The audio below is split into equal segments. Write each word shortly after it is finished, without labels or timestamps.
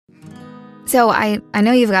So I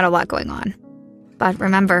know you've got a lot going on, but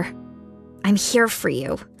remember, I'm here for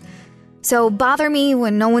you. So bother me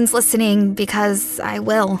when no one's listening, because I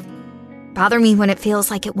will. Bother me when it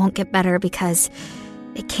feels like it won't get better, because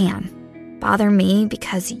it can. Bother me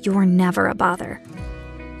because you're never a bother.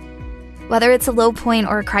 Whether it's a low point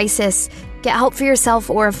or a crisis, get help for yourself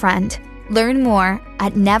or a friend. Learn more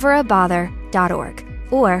at neverabother.org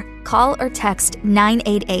or call or text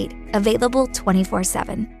 988, available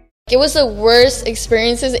 24/7. It was the worst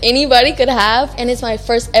experiences anybody could have, and it's my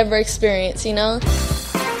first ever experience, you know?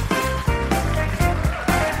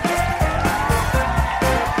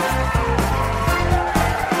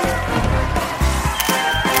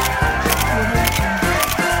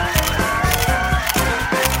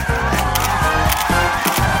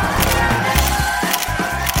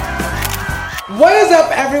 What is up,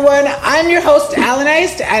 everyone? I'm your host,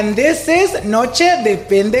 Alexis, and this is Noche de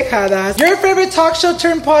Pendejadas, your favorite talk show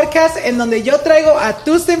turned podcast, en donde yo traigo a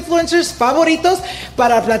tus influencers favoritos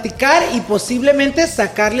para platicar y posiblemente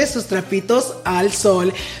sacarles sus trapitos al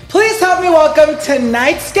sol. Please help me welcome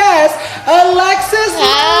tonight's guest, Alexis.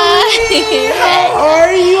 Hi. How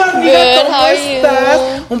are you, amiga? Good, ¿Cómo how are estás?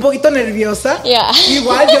 you? Un poquito nerviosa. Yeah.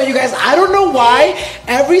 Igual yo, you guys, I don't know why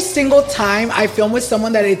every single time I film with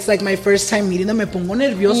someone that it's like my first time meeting them, me pongo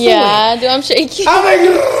nervioso. Yeah, dude, I'm shaking. I'm like,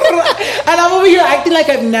 and I'm over here acting like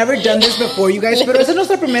I've never done this before, you guys. Pero esa es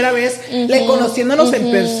nuestra primera vez, like, conociéndonos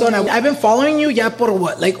en persona. I've been following you ya por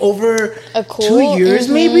what, like over 2 years,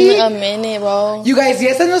 maybe? A minute, bro. You guys,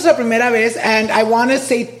 yes, es nuestra primera vez, and I want to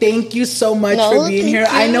say thank you so much for being here.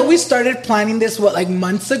 I know we started planning this, what, like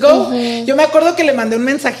months ago? Yo me acuerdo que le mandé un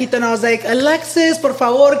mensajito, and I was like, Alexis, por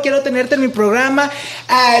favor, quiero tenerte en mi programa.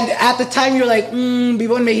 And at the time, you're like,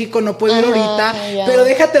 vivo en México, no puedo ir ahorita. Yeah. Pero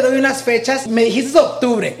déjate, doy unas fechas. Me dijiste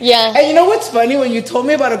octubre. Yeah. And you know what's funny? When you told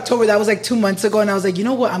me about October, that was like 2 months ago, and I was like, you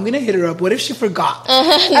know what? I'm going to hit her up. What if she forgot?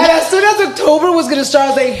 And as soon as October was going to start, I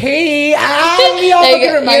was like, hey,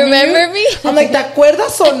 you remember me? I'm like, ¿te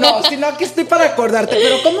acuerdas o no? Si no, aquí estoy para acordarte.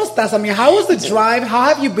 Pero ¿cómo estás, amiga? How was the drive? How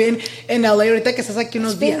have you been in LA ahorita que estás aquí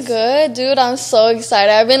unos días? It's been good, dude. I'm so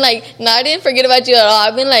excited. I've been like, no, I didn't forget about you at all.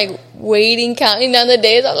 I've been like waiting, counting down the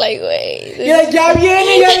days. I'm like, wait. You're like, ya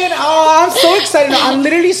viene. Oh, I'm so excited. No, I'm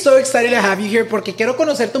literally so excited to have you here porque quiero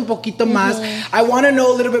conocerte un poquito más. I want to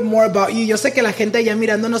know a little bit more about you. Yo sé que la gente allá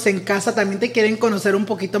mirándonos en casa también te quieren conocer un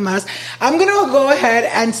poquito más. I'm going to go ahead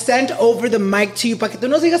and send over the mic to you para que tú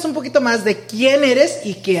nos digas un poquito más de quién eres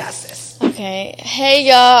y qué haces. Okay. Hey,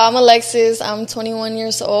 y'all. I'm Alexis. I'm 21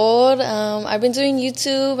 years old. I've been doing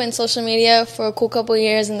YouTube and social media for a cool couple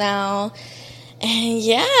years now. And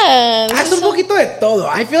yeah. Haz un poquito de todo.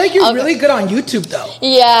 I feel like you're really good on YouTube, though.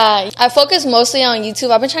 Yeah. I focus mostly on YouTube.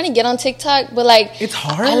 I've been trying to get on TikTok, but like... It's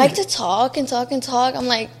hard. I like to talk and talk and talk. I'm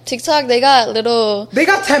like, TikTok, they got 10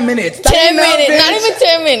 minutes. 10 minutes. Not even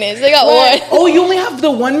 10 minutes. They got one. Oh, you only have the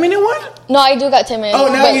 1 minute one? No, I do got 10 minutes. Oh,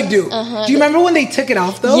 now you do. Do you remember when they took it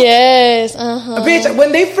off, though? Yes. Bitch,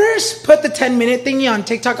 when they first put the 10-minute thingy on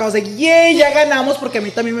TikTok, I was like, yay, ya ganamos, porque a mí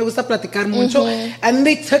también me gusta platicar mucho. And then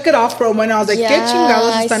they took it off for a moment. I was like, ¿qué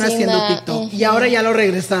chingados están haciendo TikTok? Y ahora ya lo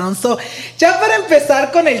regresaron. So, ya para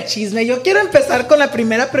empezar con el chisme, yo quiero empezar con la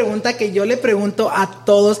primera pregunta que yo le pregunto a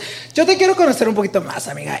todos. Yo te quiero conocer un poquito más,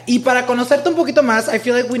 amiga. Y para conocerte un poquito más, I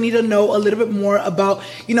feel like we need to know a little bit more about,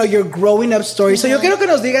 you know, your growing up story. So, yo quiero que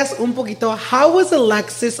nos digas un poquito, how was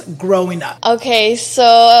Alexis growing up? Okay, so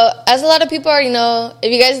as a lot of people already know,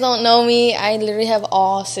 if you guys don't know me, I literally have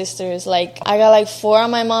all sisters. Like, I got like 4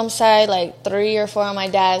 on my mom's side, like 3 or 4 on my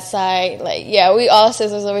dad's side. Like, yeah, we all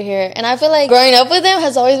sisters over here. And I feel like growing up with them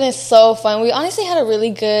has always been so fun. We honestly had a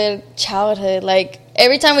really good childhood. Like,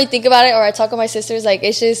 every time we think about it or I talk with my sisters, like,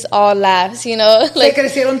 it's just all laughs, you know? Like, ¿Se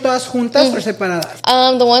crecieron todas juntas o separadas?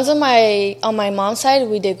 The ones on my mom's side,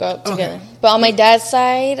 we did grow up together. But on my dad's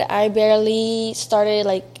side, I barely started,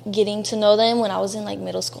 like, getting to know them when I was in, like,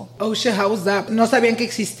 middle school. Oh, shit, how was that? ¿No sabían que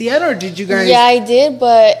existían or did you guys? Yeah, I did,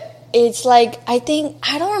 but it's like, I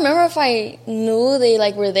don't remember if I knew they,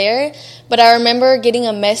 like, were there, but I remember getting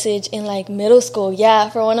a message in, like, middle school, yeah,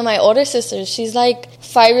 for one of my older sisters. She's, like,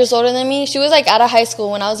 5 years older than me. She was, like, out of high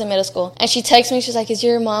school when I was in middle school. And she texted me, she's like, is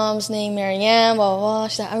your mom's name Marianne? Blah, blah, blah.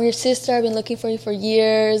 She's like, I'm your sister. I've been looking for you for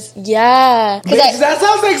years. Yeah. Bitch, that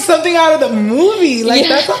sounds like something out of the movie. Like,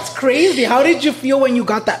 that sounds crazy. How did you feel when you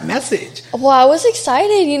got that message? Well, I was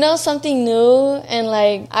excited, you know, something new. And,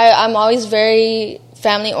 like, I'm always very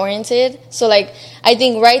family oriented, so like I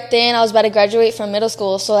think right then I was about to graduate from middle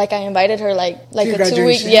school, so like I invited her like a 2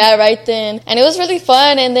 week, yeah, right then, and it was really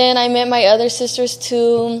fun. And then I met my other sisters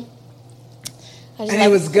too. And it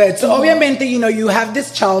was good. So obviamente, you know, you have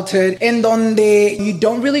this childhood in donde you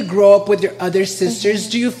don't really grow up with your other sisters.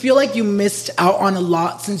 Do you feel like you missed out on a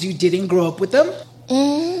lot since you didn't grow up with them?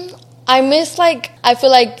 I miss, like, I feel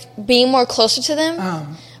like being more closer to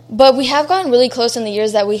them. But we have gotten really close in the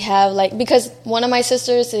years that we have, like, because one of my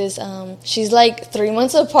sisters is, she's like 3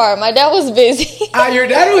 months apart. My dad was busy. Your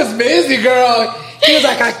dad was busy, girl. He was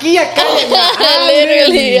like, aquí, acá.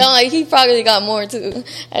 Literally. I'm like, he probably got more too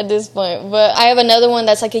at this point. But I have another one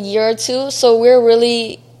that's like a year or two. So we're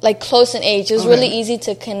really, like, close in age. It was really easy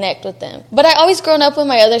to connect with them. But I always grown up with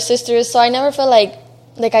my other sisters, so I never felt like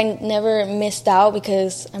I never missed out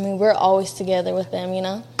because, I mean, we're always together with them, you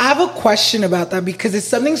know? I have a question about that because it's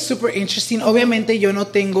something super interesting. Obviamente, yo no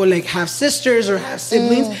tengo, like, half sisters or half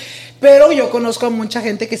siblings. Pero yo conozco a mucha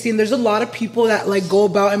gente que sí, and there's a lot of people that, like, go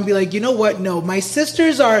about and be like, you know what, no, my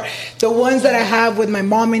sisters are the ones that I have with my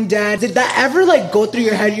mom and dad. Did that ever, like, go through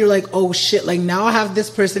your head? You're like, oh, shit, like, now I have this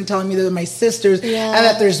person telling me that they're my sisters and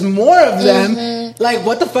that there's more of them. Like,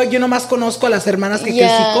 what the fuck? Yo nomás conozco a las hermanas que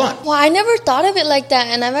crecí con. Well, I never thought of it like that,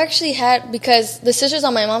 and I've actually had, because the sisters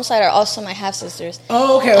on my mom's side are also my half-sisters.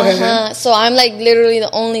 Oh, okay. So I'm, like, literally the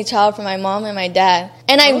only child for my mom and my dad.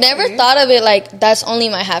 And I've never thought of it like, that's only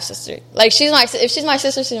my half-sister. Like, if she's my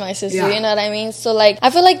sister, she's my sister. You know what I mean? So, like, I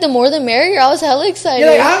feel like the more the merrier. I was hella excited.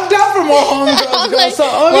 You're like, I'm down for more homegirls, girl. Like, so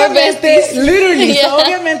obviamente, literally, so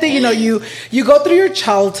obviamente, you know, you go through your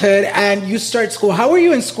childhood and you start school. How were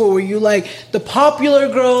you in school? Were you like the popular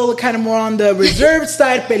girl, kind of more on the reserved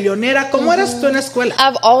side, peleonera? ¿Cómo eras tú en la escuela?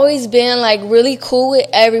 I've always been, like, really cool with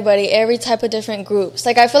everybody, every type of different groups.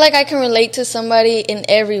 Like, I feel like I can relate to somebody in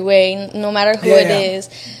every way, no matter who it is.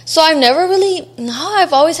 So I've never really,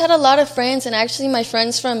 I've always had a lot of friends, and actually my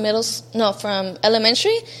friends from from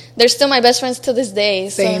elementary, they're still my best friends to this day.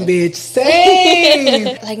 Same, bitch.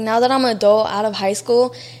 Same. Like, now that I'm an adult, out of high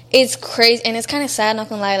school, it's crazy, and it's kind of sad, not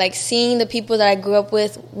gonna lie, like, seeing the people that I grew up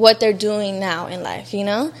with, what they're doing now in life, you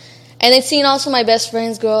know? And then seeing also my best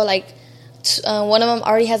friends grow, like, one of them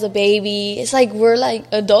already has a baby. It's like we're like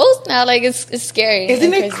adults now. Like, it's scary.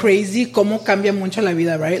 Isn't it crazy cómo cambia mucho la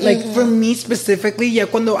vida, right? Like, for me specifically,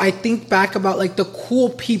 cuando I think back about, like, the cool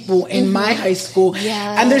people in my high school,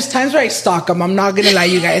 and there's times where I stalk them. I'm not gonna lie,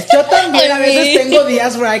 you guys. Yo también a veces tengo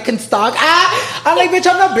días where I can stalk. I'm like, bitch,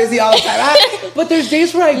 I'm not busy all the time. But there's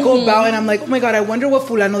days where I go about and I'm like, oh my God, I wonder what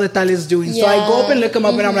fulano de tal is doing. So I go up and look him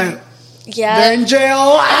up and I'm like, they're in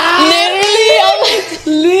jail.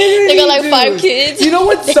 Literally, they got like 5 kids. You know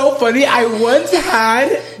what's so funny? I once had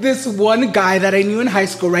this one guy that I knew in high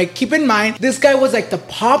school, right? Keep in mind, this guy was like the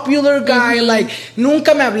popular guy. Like,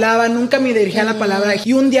 nunca me hablaba, nunca me dirigía la palabra.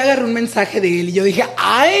 Y un día agarré un mensaje de él y yo dije,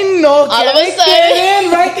 ay no, ¿qué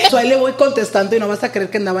quieren, right? So ahí le voy contestando y no vas a creer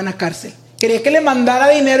que andaba en la cárcel. Quería que le mandara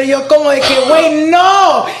dinero y yo como de que, güey,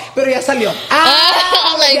 no. Pero ya salió.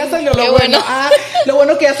 Like, ya salió. Lo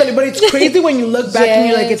bueno que ya salió. But it's crazy when you look back and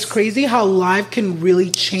you're like, it's crazy how life can really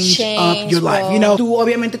change up your life. You know, tú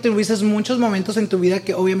obviamente tuviste muchos momentos en tu vida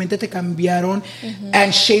que obviamente te cambiaron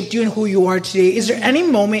and shaped you in who you are today. Is there any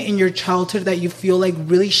moment in your childhood that you feel like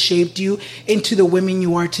really shaped you into the women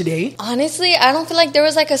you are today? Honestly, I don't feel like there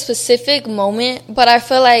was like a specific moment, but I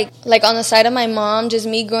feel like on the side of my mom, just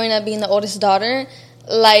me growing up being the oldest daughter,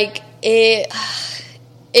 like, it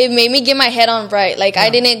made me get my head on right. Like, I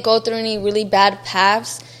didn't go through any really bad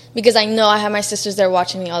paths because I know I have my sisters there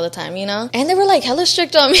watching me all the time, you know? And they were, like, hella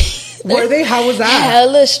strict on me. Were they? How was that?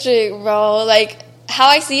 Hella strict, bro. Like, how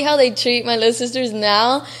I see how they treat my little sisters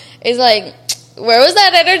now is like, where was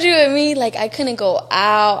that energy with me? Like, I couldn't go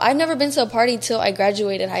out. I've never been to a party till I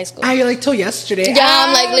graduated high school. You're like, till yesterday. Yeah,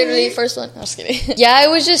 I'm like literally first one. I'm just kidding. Yeah, it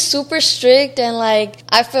was just super strict, and like,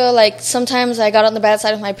 I feel like sometimes I got on the bad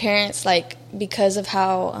side of my parents, like, because of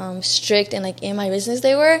how strict and like in my business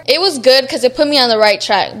they were. It was good because it put me on the right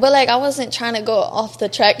track, but like I wasn't trying to go off the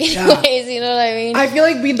track anyways. You know what I mean? I feel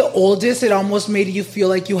like being the oldest, it almost made you feel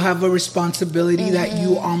like you have a responsibility that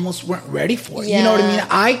you almost weren't ready for. You know what I mean?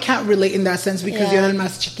 I can't relate in that sense because you're el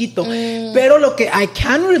más chiquito. Pero lo que I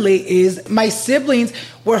can relate is my siblings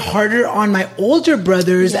were harder on my older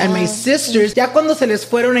brothers and my sisters. Ya cuando se les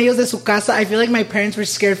fueron ellos de su casa, I feel like my parents were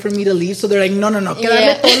scared for me to leave, so they're like, no, que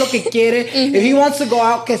darle todo lo que quiere. If he wants to go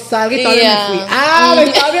out, que salga, y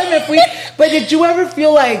todavía me fui. But did you ever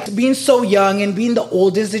feel like, being so young and being the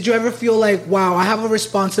oldest, did you ever feel like, wow, I have a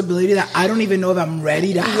responsibility that I don't even know if I'm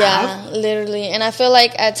ready to have? Yeah, literally. And I feel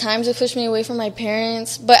like at times it pushed me away from my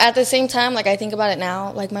parents, but at the same time, like I think about it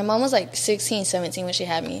now, like my mom was like 16, 17 when she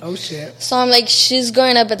had me. Oh shit. So I'm like, she's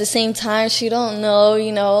growing up at the same time, she don't know,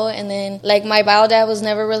 you know. And then like my bio dad was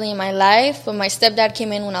never really in my life, but my stepdad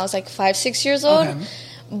came in when I was like 5, 6 years old.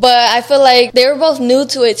 But I feel like they were both new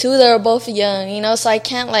to it too. They were both young, you know, so I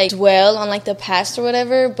can't like dwell on like the past or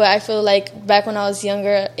whatever. But I feel like back when I was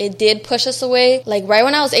younger, it did push us away. Like right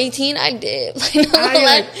when I was 18, I did.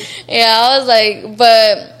 I was like,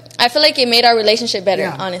 but I feel like it made our relationship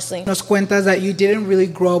better, honestly. Nos cuentas that you didn't really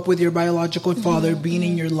grow up with your biological father being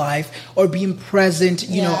in your life or being present,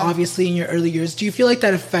 you know, obviously in your early years. Do you feel like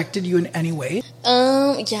that affected you in any way?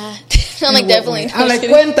 Yeah. I'm like, definitely. I'm like,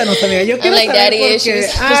 cuéntanos, amiga. Yo quiero like saber daddy porque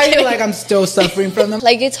issues. I feel like I'm still suffering from them.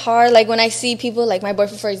 Like, it's hard. Like, when I see people, like my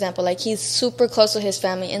boyfriend, for example, like he's super close with his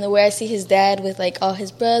family. And the way I see his dad with like all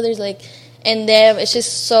his brothers, like, and them, it's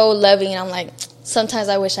just so loving. And I'm like, sometimes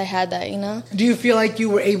I wish I had that, you know? Do you feel like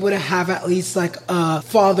you were able to have at least like a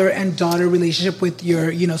father and daughter relationship with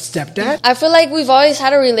your, you know, stepdad? I feel like we've always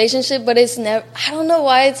had a relationship, but it's never, I don't know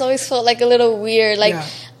why it's always felt like a little weird. Like,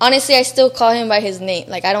 honestly, I still call him by his name.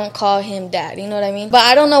 Like, I don't call him dad, you know what I mean? But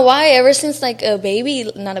I don't know why, ever since like a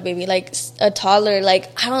baby, not a baby, like a toddler, like,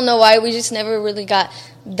 I don't know why we just never really got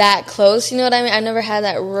that close, you know what I mean? I never had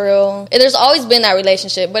that real, there's always been that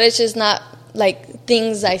relationship, but it's just not like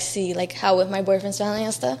things I see, like how with my boyfriend's family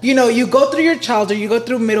and stuff. You know, you go through your childhood, you go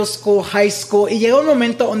through middle school, high school, y llega un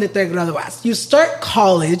momento donde te graduas. You start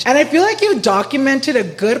college, and I feel like you documented a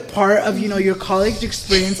good part of, you know, your college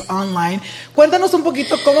experience online. Cuéntanos un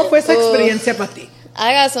poquito cómo fue esa experiencia para ti.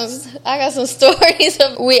 I got some stories.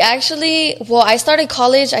 I started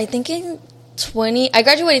college, I think in I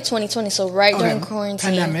graduated 2020, so during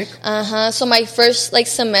quarantine. Pandemic. So my first like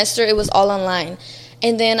semester, it was all online.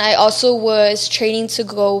 And then I also was training to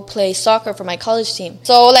go play soccer for my college team.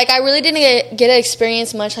 So, like, I really didn't get to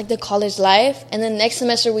experience much, like, the college life. And then next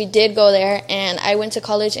semester, we did go there, and I went to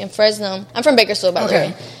college in Fresno. I'm from Bakersfield, by the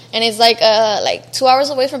way. And it's, like 2 hours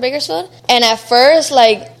away from Bakersfield. And at first,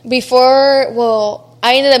 like,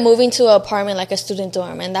 I ended up moving to an apartment, like a student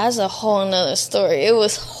dorm. And that's a whole nother story. It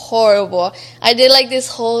was horrible. I did, like, this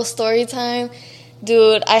whole story time.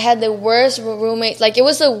 Dude, I had the worst roommates. Like, it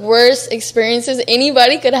was the worst experiences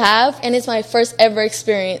anybody could have, and it's my first ever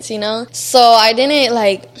experience, you know? So I didn't,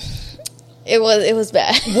 like, it was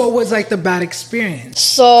bad. What was, like, the bad experience?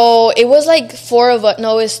 So it was, like, 4 of us.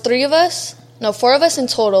 No, it was 3 of us. No, 4 of us in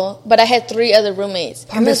total, but I had 3 other roommates.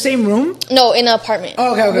 In the same room? No, in an apartment.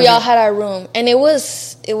 Oh, okay. We all had our room, and it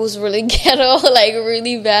was really ghetto, like,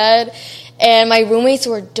 really bad. And my roommates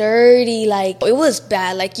were dirty, like, it was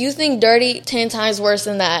bad. Like, you think dirty 10 times worse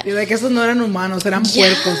than that. You're like, esos no eran humanos, eran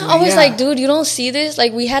puercos. I was like, dude, you don't see this?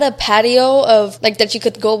 Like, we had a patio of, like, that you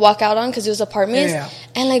could go walk out on because it was apartments.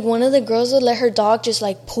 And, like, one of the girls would let her dog just,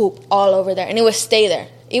 like, poop all over there. And it would stay there.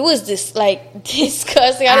 It was disgusting.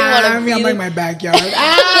 I didn't want to be I'm like my backyard.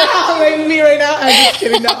 Like me right now. I'm just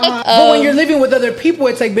kidding. No, but when you're living with other people,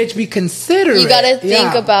 it's like, bitch, be considerate. You gotta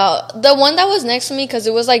think about the one that was next to me, because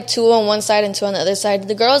it was like 2 on one side and 2 on the other side.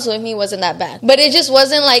 The girls with me wasn't that bad, but it just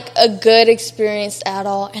wasn't like a good experience at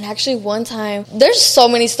all. And actually, one time, there's so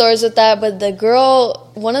many stories with that, but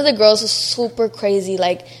one of the girls was super crazy.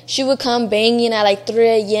 Like, she would come banging at like 3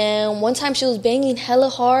 a.m. One time she was banging hella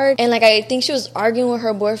hard, and like I think she was arguing with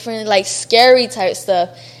her boyfriend, like scary type stuff.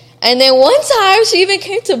 And then one time she even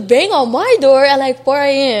came to bang on my door at like 4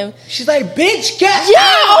 a.m. She's like, bitch, get out.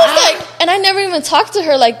 I was like, and I never even talked to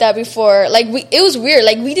her like that before. Like, it was weird.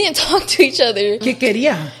 Like, we didn't talk to each other. ¿Qué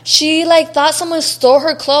quería? She like thought someone stole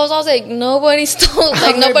her clothes. I was like, nobody stole.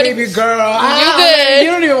 Like, nobody. Baby girl, you good?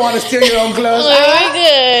 You don't even want to steal your own clothes. You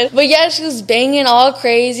good? But yeah, she was banging all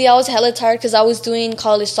crazy. I was hella tired because I was doing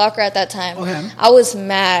college soccer at that time. Okay. I was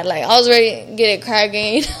mad. Like, I was ready to get it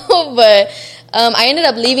cracking, you know, but. I ended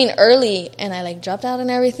up leaving early, and I, like, dropped out and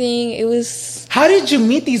everything. It was... How did you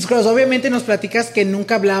meet these girls? Obviamente nos platicas que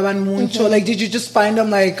nunca hablaban mucho. Like, did you just find them,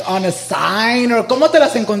 like, on a sign? Or ¿cómo te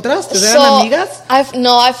las encontraste? ¿Eran amigas? I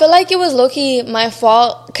feel like it was low-key my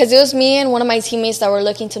fault, because it was me and one of my teammates that were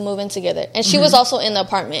looking to move in together. And she was also in the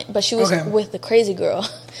apartment, but she was with the crazy girl.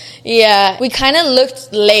 Yeah, we kind of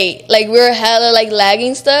looked late. Like, we were hella, like,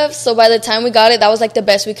 lagging stuff. So by the time we got it, that was, like, the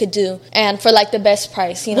best we could do. And for, like, the best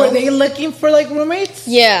price, you know? Were they looking for, like, roommates?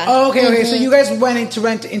 Yeah. Oh, okay. So you guys went in to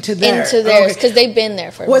rent into theirs. Into theirs, because they've been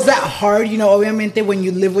there for Was that hard, you know, obviamente, when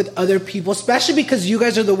you live with other people, especially because you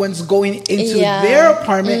guys are the ones going into their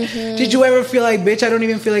apartment? Did you ever feel like, bitch, I don't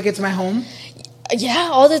even feel like it's my home? Yeah,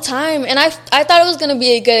 all the time. And I thought it was going to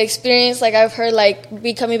be a good experience. Like, I've heard, like,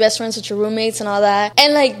 becoming best friends with your roommates and all that.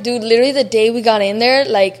 And, like, dude, literally the day we got in there,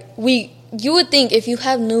 like, you would think if you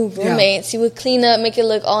have new roommates, you would clean up, make it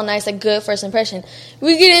look all nice, like, good first impression.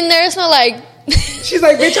 We get in there, it's not like She's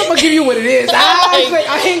like, bitch, I'm gonna give you what it is.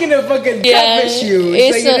 I ain't gonna fucking catfish you.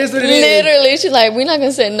 It's like, it is what it literally, she's like, we're not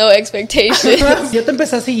gonna set no expectations. Yo te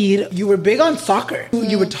empecé a seguir. You were big on soccer.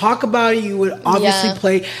 You would talk about it. You would obviously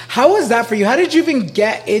play. How was that for you? How did you even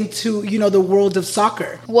get into, the world of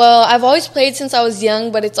soccer? Well, I've always played since I was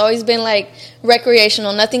young, but it's always been like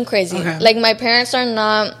recreational, nothing crazy. Okay. Like my parents are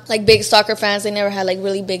not like big soccer fans. They never had like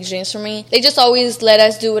really big dreams for me. They just always let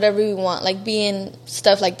us do whatever we want, like be in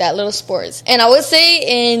stuff like that, little sports. And I would say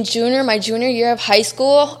in my junior year of high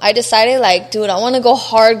school, I decided like, dude, I want to go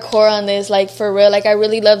hardcore on this, like for real. Like I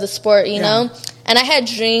really love the sport, you know? And I had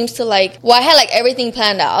dreams to I had like everything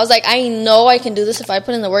planned out. I was like, I know I can do this. If I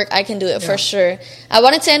put in the work, I can do it for sure. I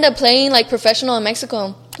wanted to end up playing like professional in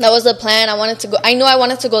Mexico. That was the plan. I knew I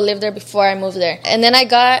wanted to go live there before I moved there. And then I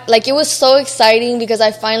got, it was so exciting because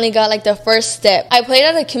I finally got, the first step. I played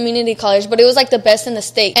at a community college, but it was, the best in the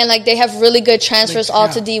state. And, they have really good transfers all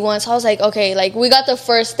to D1. So I was like, okay, we got the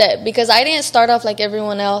first step. Because I didn't start off like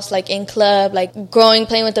everyone else, in club, growing,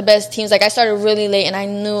 playing with the best teams. I started really late, and I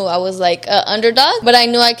knew I was, an underdog. But I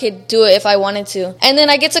knew I could do it if I wanted to. And then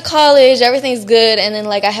I get to college, everything's good. And then,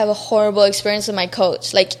 I have a horrible experience with my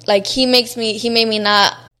coach. He made me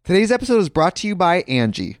not. Today's episode is brought to you by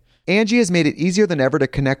Angie. Angie has made it easier than ever to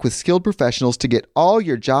connect with skilled professionals to get all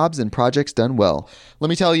your jobs and projects done well. Let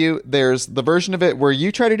me tell you, there's the version of it where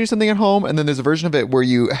you try to do something at home, and then there's a version of it where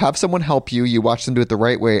you have someone help you, you watch them do it the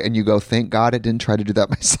right way, and you go, thank God I didn't try to do that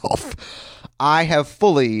myself. I have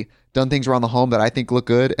fully done things around the home that I think look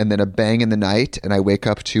good, and then a bang in the night, and I wake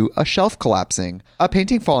up to a shelf collapsing, a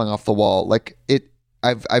painting falling off the wall.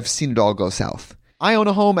 I've seen it all go south. I own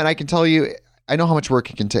a home, and I can tell you, I know how much work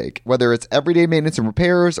it can take. Whether it's everyday maintenance and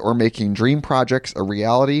repairs or making dream projects a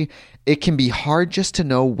reality, it can be hard just to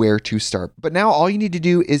know where to start. But now all you need to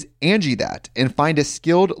do is Angie that and find a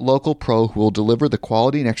skilled local pro who will deliver the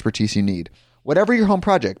quality and expertise you need. Whatever your home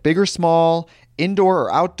project, big or small, indoor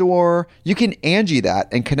or outdoor, you can Angie that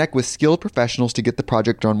and connect with skilled professionals to get the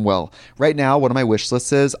project done well. Right now, one of my wish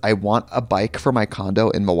lists is I want a bike for my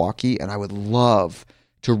condo in Milwaukee, and I would love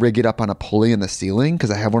to rig it up on a pulley in the ceiling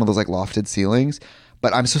because I have one of those lofted ceilings,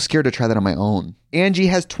 but I'm so scared to try that on my own. Angie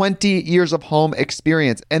has 20 years of home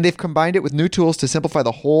experience, and they've combined it with new tools to simplify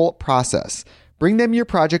the whole process. Bring them your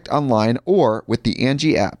project online or with the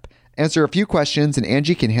Angie app. Answer a few questions and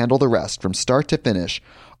Angie can handle the rest from start to finish,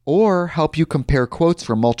 or help you compare quotes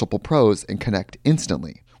from multiple pros and connect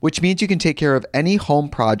instantly, which means you can take care of any home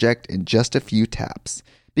project in just a few taps.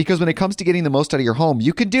 Because when it comes to getting the most out of your home,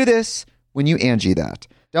 you can do this when you Angie that.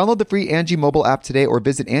 Download the free Angie mobile app today or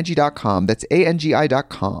visit Angie.com. That's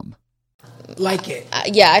ANGI.com. Like it.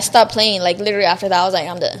 I stopped playing. Literally after that, I was like,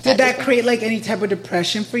 I'm done. Did that create any type of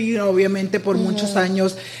depression for you? Obviamente, por muchos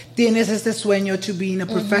años, tienes este sueño to being a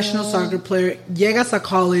professional soccer player. Llegas a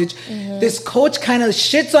college. This coach kind of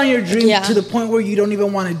shits on your dream to the point where you don't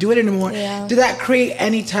even want to do it anymore. Yeah. Did that create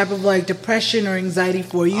any type of depression or anxiety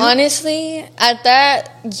for you? Honestly, at that,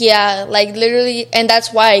 literally, and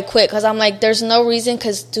that's why I quit. Because I'm like, there's no reason.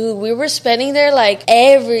 Because, dude, we were spending there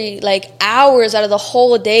every hours out of the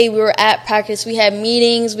whole day. We were at practice. We had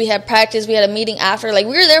meetings, we had practice, we had a meeting after. We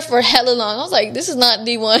were there for hella long. I was like, this is not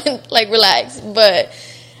D1. Relax. But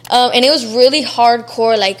and it was really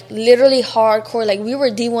hardcore, literally hardcore. We were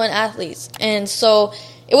D1 athletes. And so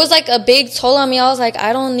it was a big toll on me. I was like,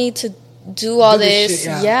 I don't need to do all this.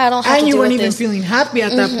 Shit, I don't have to do this. And you weren't even feeling happy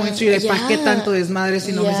at that point. So you're like, ¿pa' qué tanto desmadre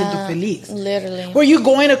si no me siento feliz? Literally. Were you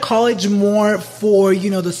going to college more for,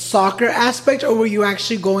 the soccer aspect, or were you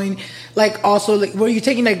actually going were you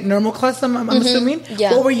taking normal classes, I'm assuming?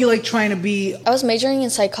 Yeah. What were you trying to be? I was majoring in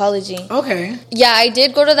psychology. Okay. Yeah, I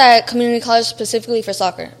did go to that community college specifically for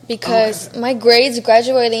soccer because my grades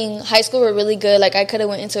graduating high school were really good. I could have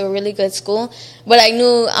went into a really good school, but I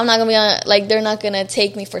knew I'm not going to be they're not going to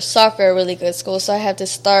take me for soccer, a really good school, so I had to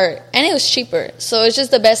start, and it was cheaper. So it's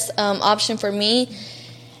just the best option for me.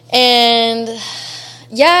 And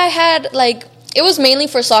I had it was mainly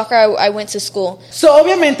for soccer. I went to school. So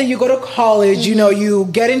obviamente you go to college, you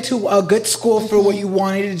get into a good school for what you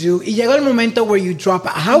wanted to do. Y llega el momento where you drop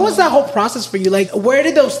out. How was that whole process for you? Where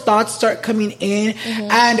did those thoughts start coming in?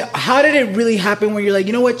 And how did it really happen when you're like,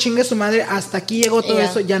 you know what, chinga su madre, hasta aquí llegó todo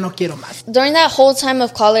eso, ya no quiero más? During that whole time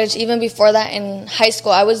of college, even before that in high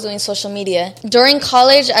school, I was doing social media. During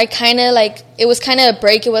college, I kind of it was kind of a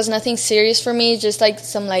break. It was nothing serious for me, just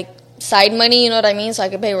some side money, you know what I mean, so I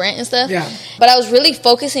could pay rent and stuff. Yeah. But I was really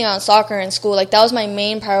focusing on soccer in school. That was my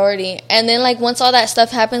main priority. And then once all that stuff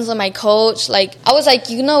happens with my coach, I was like,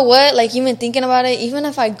 you know what, even thinking about it, even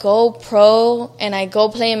if I go pro and I go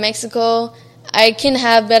play in Mexico, I can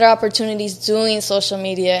have better opportunities doing social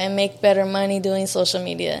media and make better money doing social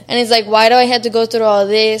media. And it's like, why do I have to go through all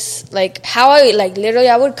this? Like, how I, like, literally,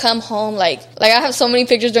 I would come home, like I have so many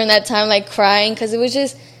pictures during that time, like, crying, because it was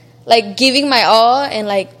just, like, giving my all, and,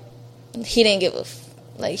 like, he didn't give a,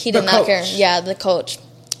 like, he did not care. Yeah, the coach.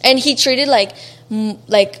 And he treated, like,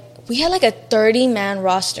 we had, like, a 30-man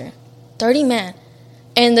roster. 30-man.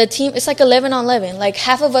 And the team, it's like 11 on 11. Like,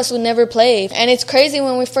 half of us would never play. And it's crazy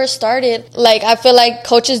when we first started. Like, I feel like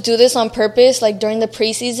coaches do this on purpose. Like, during the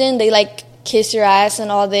preseason, they, like, kiss your ass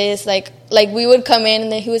and all this. Like we would come in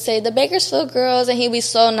and then he would say, the Bakersfield girls. And he'd be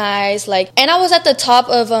so nice. Like, and I was at the top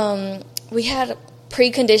of, we had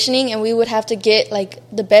preconditioning, and we would have to get, like,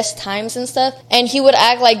 the best times and stuff, and he would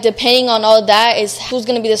act like, depending on all that, is who's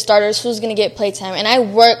going to be the starters, who's going to get playtime. And I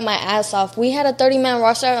worked my ass off. We had a 30-man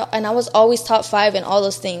roster, and I was always top 5 in all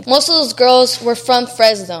those things. Most of those girls were from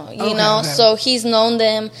Fresno, you know, okay. So he's known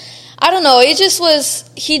them. I don't know, it just was,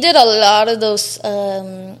 he did a lot of those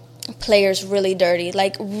players really dirty,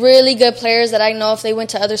 like really good players that I know if they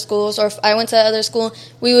went to other schools, or if I went to other school,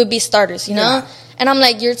 we would be starters, you know? And I'm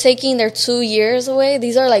like, you're taking their 2 years away.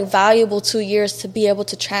 These are, like, valuable 2 years to be able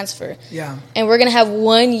to transfer. Yeah. And we're going to have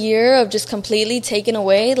 1 year of just completely taken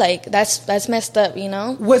away. Like, that's messed up, you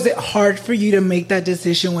know? Was it hard for you to make that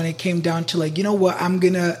decision when it came down to, like, you know what, I'm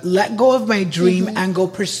going to let go of my dream and go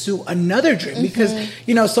pursue another dream? Because,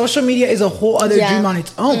 you know, social media is a whole other dream on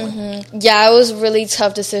its own. Yeah, it was a really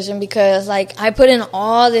tough decision because, like, I put in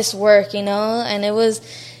all this work, you know? And it was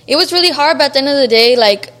really hard, but at the end of the day,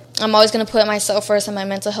 like, I'm always going to put myself first and my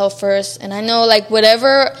mental health first. And I know, like,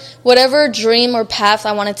 whatever dream or path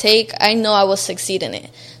I want to take, I know I will succeed in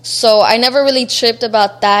it. So I never really tripped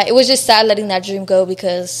about that. It was just sad letting that dream go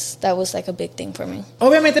because that was, like, a big thing for me.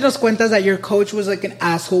 Obviamente nos cuentas that your coach was, like, an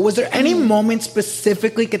asshole. Was there any moment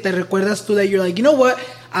specifically que te recuerdas tú that you're like, you know what?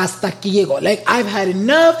 Hasta aquí llegó. Like, I've had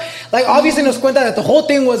enough. Like, obviously nos cuenta that the whole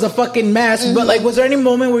thing was a fucking mess. But, like, was there any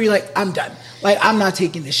moment where you're like, I'm done. Like, I'm not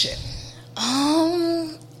taking this shit?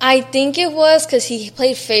 I think it was because he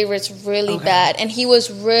played favorites really bad. And he was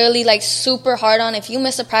really, like, super hard on, if you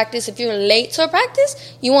miss a practice, if you're late to a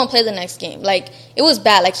practice, you won't play the next game. Like, it was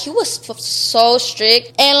bad. Like, he was so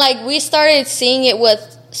strict. And, like, we started seeing it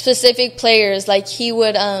with specific players. Like, he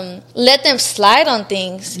would let them slide on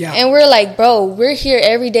things. Yeah. And we're like, bro, we're here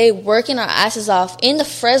every day working our asses off in the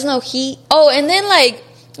Fresno heat. Oh, and then, like,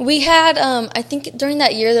 we had, I think during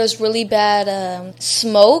that year, there was really bad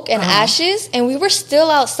smoke and ashes, and we were still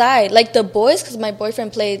outside. Like, the boys, because my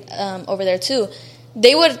boyfriend played over there too,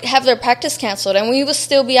 they would have their practice canceled, and we would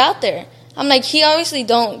still be out there. I'm like, he obviously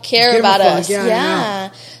don't care about us.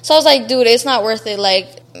 Yeah. So I was like, dude, it's not worth it. Like,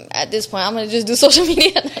 at this point, I'm going to just do social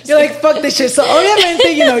media. You're like, fuck this shit. So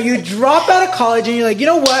obviamente, you know, you drop out of college and you're like, you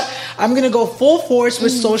know what? I'm going to go full force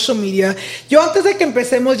with social media. Yo, antes de que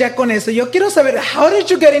empecemos ya con eso, yo quiero saber, how did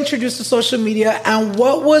you get introduced to social media? And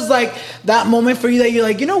what was, like, that moment for you that you're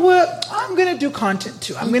like, you know what? I'm going to do content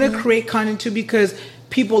too. I'm going to create content too because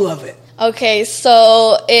people love it. Okay,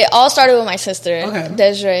 so it all started with my sister,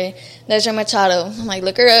 Desiree Machado. I'm like,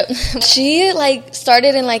 look her up. She, like,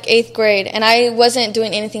 started in, like, 8th grade, and I wasn't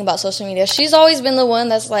doing anything about social media. She's always been the one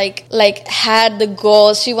that's, like had the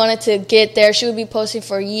goals. She wanted to get there. She would be posting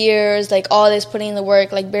for years, like, all this, putting in the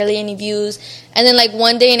work, like, barely any views. And then, like,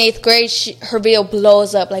 one day in 8th grade, her video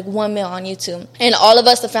blows up, like, 1 million on YouTube. And all of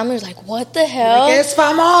us, the family, was like, what the hell? Like, es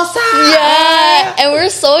famosa! Yeah! And we're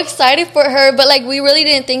so excited for her, but, like, we really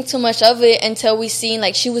didn't think too much of it until we seen,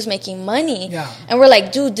 like, she was making money. Yeah. And we're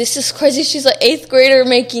like, dude, this is crazy. She's an 8th grader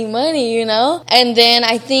making money, you know? And then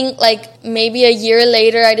I think, like, maybe a year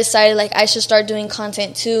later, I decided, like, I should start doing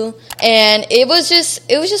content too. And it was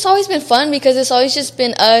just always been fun because it's always just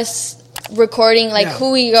been us recording, like,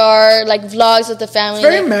 who we are, like, vlogs with the family. It's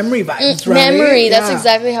very, like, memory vibes, right? Memory, that's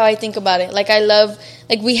exactly how I think about it. Like, I love,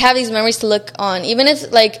 like, we have these memories to look on. Even if,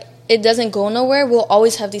 like, it doesn't go nowhere, we'll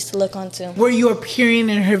always have these to look on to. Were you appearing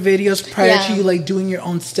in her videos prior to you, like, doing your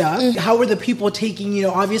own stuff? How were the people taking, you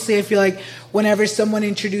know, obviously I feel like whenever someone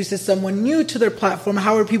introduces someone new to their platform,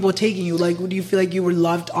 how are people taking you? Like, do you feel like you were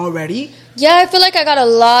loved already? Yeah, I feel like I got a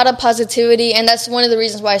lot of positivity, and that's one of the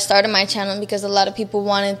reasons why I started my channel, because a lot of people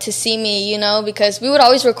wanted to see me, you know, because we would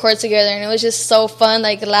always record together, and it was just so fun,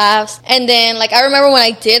 like, laughs. And then, like, I remember when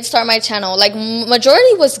I did start my channel, like,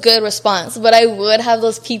 majority was good response, but I would have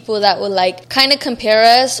those people that would, like, kind of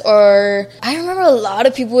compare us, or I remember a lot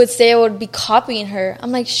of people would say I would be copying her.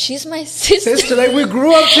 I'm like, she's my sister. Like, we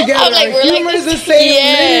grew up together. I'm like, we're like the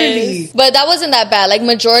same lady. But that wasn't that bad. Like,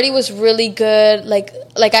 majority was really good. Like,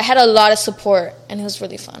 like, I had a lot of support, and it was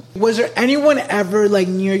really fun. Was there anyone ever, like,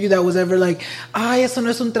 near you that was ever like, eso no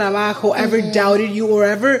es un trabajo, ever doubted you, or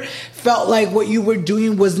ever felt like what you were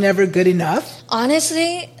doing was never good enough?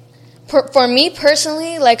 Honestly, for me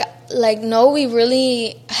personally, like no, we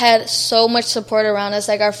really had so much support around us.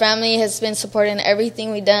 Like, our family has been supporting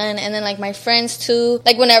everything we've done, and then, like, my friends too.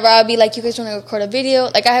 Like, whenever I'll be like, you guys want to record a video?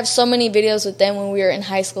 Like, I have so many videos with them when we were in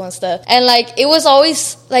high school and stuff, and like, it was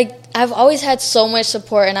always like, I've always had so much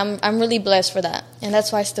support, and I'm really blessed for that, and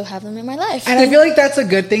that's why I still have them in my life. And I feel like that's a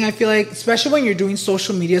good thing. I feel like, especially when you're doing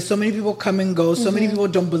social media, so many people come and go, so many people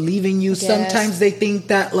don't believe in you. Yes. Sometimes they think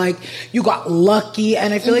that, like, you got lucky,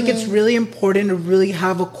 and I feel like it's really important to really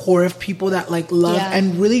have a core of people that, like, love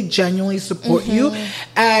and really genuinely support you.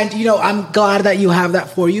 And, you know, I'm glad that you have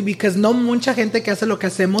that for you, because no mucha gente que hace lo que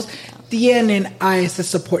hacemos tienen a ese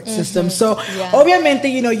support system. So,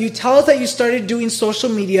 obviamente, you know, you tell us that you started doing social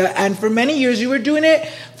media, and for many years you were doing it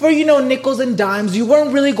for, you know, nickels and dimes. You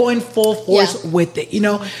weren't really going full force with it, you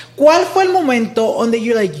know. ¿Cuál fue el momento donde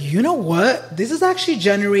you're like, you know what? This is actually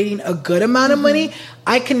generating a good amount of money.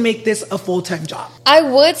 I can make this a full-time job. I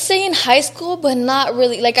would say in high school, but not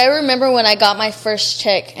really. Like, I remember when I got my first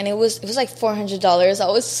check, and it was like $400. I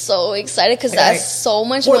was so excited, because that's so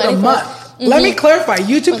much money. For the month. Let me clarify.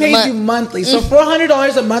 YouTube pays you monthly. So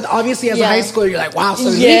 $400 a month, obviously, as a high schooler, you're like, wow, so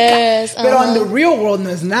rica. But on the real world, no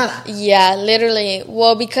es nada. Yeah, literally.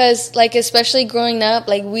 Well, because, like, especially growing up,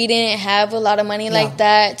 like, we didn't have a lot of money like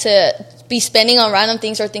that to be spending on random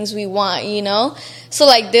things or things we want, you know? So,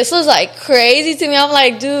 like, this was, like, crazy to me. I'm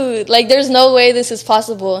like, dude, like, there's no way this is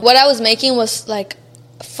possible. What I was making was, like,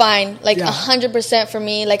 fine, like 100% for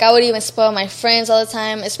me. Like, I would even spoil my friends all the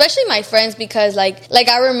time, especially my friends, because like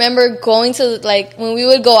I remember going to, like, when we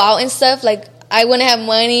would go out and stuff, like, I wouldn't have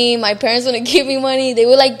money, my parents wouldn't give me money, they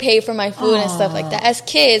would, like, pay for my food and stuff like that as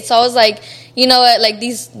kids. So I was like, you know what, like,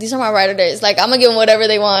 these are my ride or dies. Like, I'm gonna give them whatever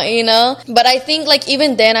they want, you know? But I think, like,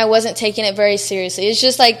 even then, I wasn't taking it very seriously. It's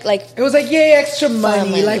just, like... It was, like, yay, extra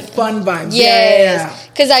money, like, fun vibes. Yes.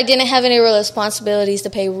 Because I didn't have any real responsibilities to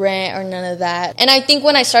pay rent or none of that. And I think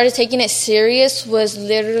when I started taking it serious was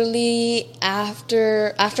literally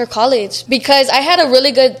after college. Because I had a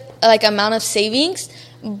really good, like, amount of savings,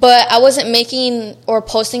 but I wasn't making or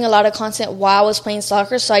posting a lot of content while I was playing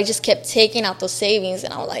soccer, so I just kept taking out those savings,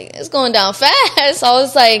 and I was like, it's going down fast. I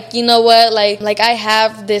was like, you know what, like I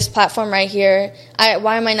have this platform right here.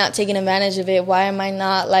 Why am I not taking advantage of it? Why am I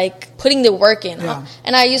not, like, putting the work in?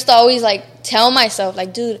 And I used to always, like, tell myself,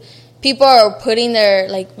 like, dude, people are putting their,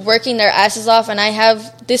 like, working their asses off, and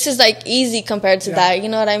this is, like, easy compared to that, you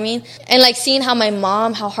know what I mean? And, like, seeing how my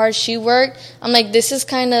mom, how hard she worked, I'm like, this is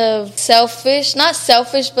kind of selfish. Not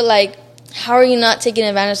selfish, but, like, how are you not taking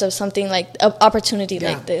advantage of something like an opportunity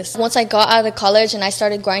like this? Once I got out of college and I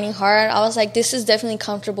started grinding hard, I was like, this is definitely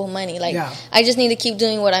comfortable money. Like, I just need to keep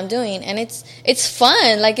doing what I'm doing. And it's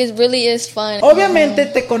fun. Like, it really is fun.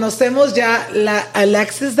 Obviamente te conocemos ya la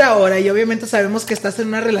Alexis de ahora, y obviamente sabemos que estás en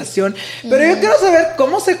una relación. Pero yo quiero saber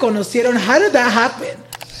cómo se conocieron. How did that happen?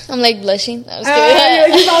 I'm, like, blushing. I was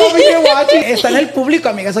kidding. He's all over here watching. Está en el público,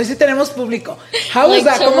 amigas. Hoy sí tenemos público. How was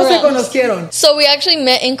that? ¿Cómo se conocieron? So we actually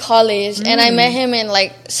met in college, and I met him in,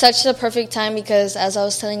 like, such a perfect time, because, as I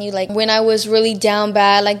was telling you, like, when I was really down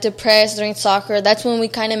bad, like, depressed during soccer, that's when we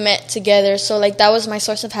kind of met together. So, like, that was my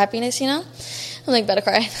source of happiness, you know? I'm, like, about to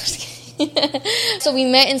cry. So we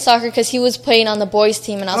met in soccer because he was playing on the boys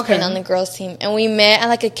team and I was playing on the girls team, and we met at,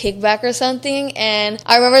 like, a kickback or something, and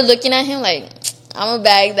I remember looking at him like, I'm gonna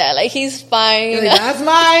bag that. Like, he's fine. You know? Like, that's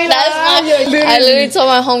mine. That's mine. I literally told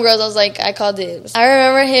my homegirls, I was like, I called dibs. I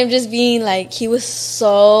remember him just being like, he was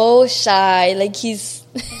so shy. Like,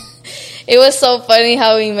 it was so funny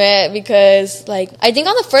how we met, because, like, I think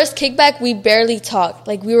on the first kickback, we barely talked.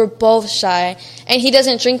 Like, we were both shy. And he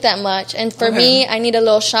doesn't drink that much. And for me, I need a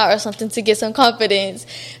little shot or something to get some confidence.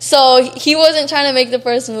 So he wasn't trying to make the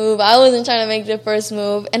first move. I wasn't trying to make the first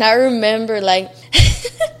move. And I remember, like...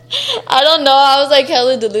 I don't know. I was, like,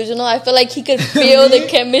 hella delusional. I feel like he could feel the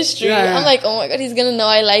chemistry. I'm like, oh my God, he's gonna know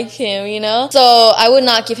I like him, you know? So I would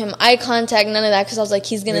not give him eye contact, none of that, because I was like,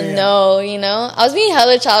 he's gonna know, you know? I was being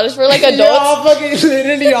hella childish for, like, adults. Y'all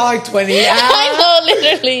literally all, like, 20. I know,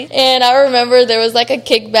 literally. And I remember there was, like, a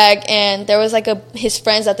kickback, and there was, like, his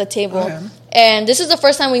friends at the table. And this is the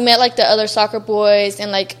first time we met, like, the other soccer boys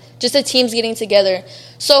and, like, just the teams getting together.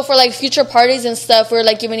 So for, like, future parties and stuff, we were,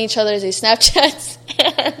 like, giving each other these Snapchats.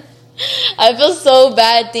 I feel so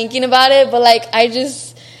bad thinking about it, but, like, I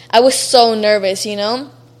was so nervous, you know?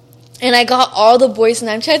 And I got all the boys'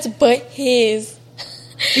 Snapchats but his.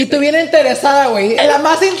 Y tú bien interesada, güey. La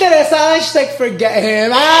más interesada, she's like, forget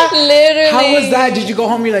him. Literally. How was that? Did you go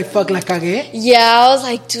home, you're like, fuck, la cagué? Yeah, I was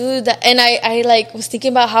like, dude, and I like was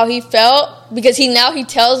thinking about how he felt because he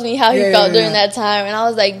tells me how he felt during that time, and I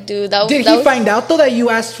was like, dude, Did he find out though that you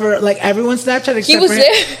asked for like everyone's Snapchat except he was for him?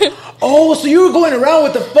 there. Oh, so you were going around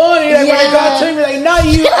with the phone. You're like, when I got to him, you're like, not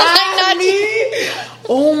you, Not me.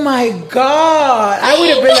 Oh my god, I would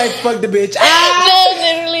have been like, fuck the bitch. No,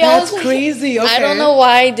 literally, That's I was crazy. Okay. I don't know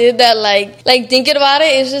why I did that. Like thinking about it,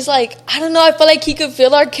 it's just like I don't know. I felt like he could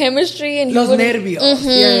feel our chemistry and Los nervios.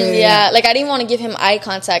 Yeah. Like I didn't want to give him eye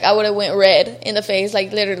contact. I would have went red in the face,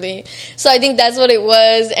 like literally. So I think that's what it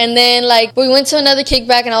was. And then like we went to another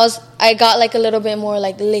kickback, and I got like a little bit more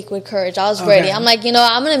like liquid courage. I was ready. I'm like,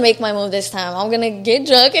 I'm gonna make my move this time. I'm gonna get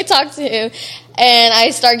drunk and talk to him. And I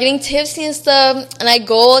start getting tipsy and stuff, and I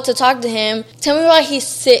go to talk to him. Tell me why he's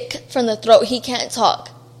sick from the throat. He can't talk.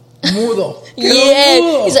 Mudo. Yeah.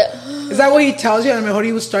 Mudo. He's like, is that what he tells you? A lo mejor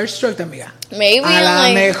he was starstruck, amiga. maybe. A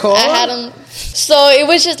la mejor. I had him. So it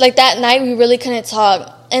was just like that night we really couldn't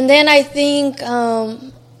talk. And then I think,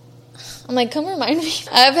 I'm like, come remind me.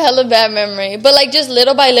 I have hella bad memory. But like just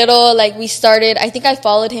little by little, like we started, I think I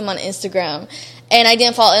followed him on Instagram. And I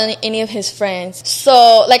didn't follow any of his friends.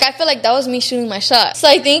 So, like, I feel like that was me shooting my shot. So,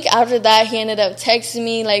 I think after that, he ended up texting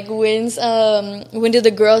me, like, when do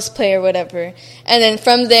the girls play or whatever. And then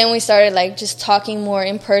from then, we started, like, just talking more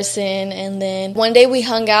in person. And then one day we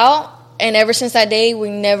hung out. And ever since that day,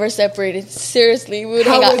 we never separated. Seriously, we would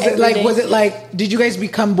hang out every day. Was it like, did you guys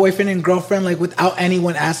become boyfriend and girlfriend, like, without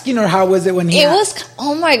anyone asking? Or how was it when he asked?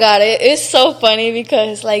 Oh my God, it's so funny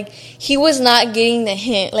because, like, he was not getting the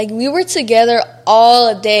hint. Like, we were together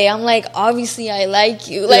all day. I'm like, obviously, I like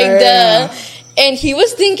you. Like, duh. And he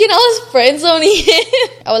was thinking I was friend-zoning him.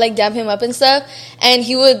 I would, like, dab him up and stuff. And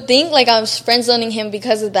he would think, like, I was friend-zoning him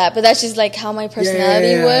because of that. But that's just, like, how my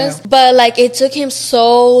personality was. But, like, it took him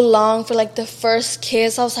so long for, like, the first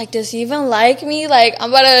kiss. I was like, does he even like me? Like, I'm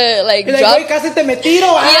about to, like, you're drop. Like, casi te me tiro.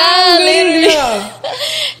 Yeah, literally.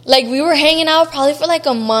 Like, we were hanging out probably for, like,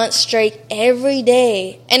 a month straight every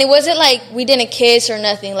day. And it wasn't, like, we didn't kiss or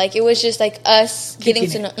nothing. Like, it was just, like, us getting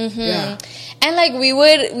to know. Yeah. And, like, we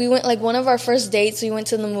went, like, one of our first dates, we went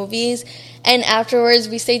to the movies, and afterwards,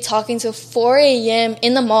 we stayed talking till 4 a.m.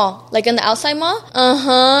 in the mall, like, in the outside mall.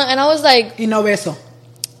 And I was like... Y no beso.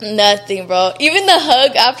 Nothing, bro. Even the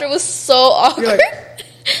hug after was so awkward.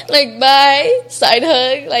 Like, bye, side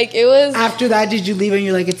hug. Like, it was... After that, did you leave and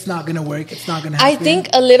you're like, it's not going to work, it's not going to happen? I think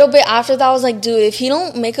a little bit after that, I was like, dude, if he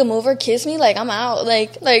don't make a move or kiss me, like, I'm out.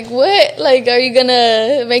 Like what? Like, are you going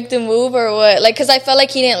to make the move or what? Like, because I felt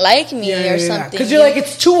like he didn't like me or something. Because you're like,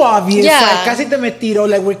 it's too obvious. Yeah. Like, casi te me tiro.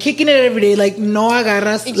 Like, we're kicking it every day. Like, no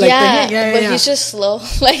agarras. Like, but he's just slow.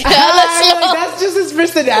 Like, that's just his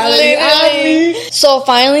personality. So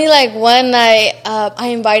finally, like, one night, I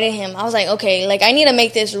invited him. I was like, okay, like, I need to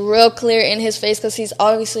make this real clear in his face because he's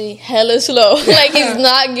obviously hella slow. Like, he's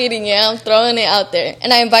not getting it. I'm throwing it out there.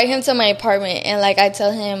 And I invite him to my apartment, and, like, I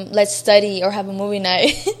tell him, let's study or have a movie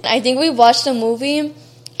night. I think we watched a movie,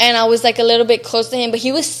 and I was, like, a little bit close to him, but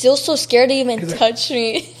he was still so scared to even touch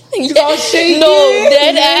me. He's all shaky. No,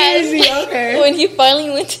 dead ass. Okay. When he finally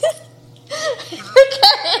went to...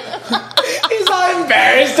 He's all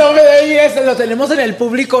embarrassed over there. Yes, lo tenemos en el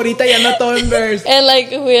público ahorita y anda todo embarrassed. And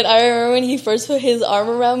like, I remember when he first put his arm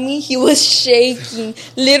around me, he was shaking,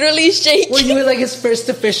 literally shaking. Were you like his first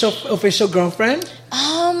official girlfriend?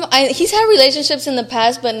 He's had relationships in the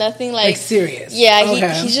past, but nothing like serious. Yeah,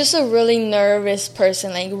 okay. he's just a really nervous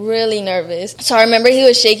person, like really nervous. So I remember he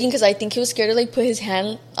was shaking because I think he was scared to like put his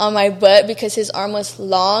hand on my butt because his arm was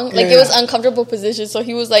long, like it was uncomfortable position. So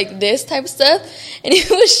he was like this type of stuff, and he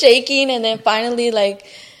was shaking. And then finally, like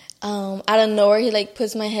out of nowhere, he like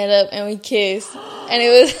puts my head up and we kiss, and it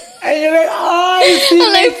was. And you're like, oh, sí,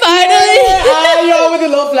 I'm like, finally. Yo, with the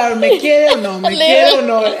little flower, me quiere o no, me quiere o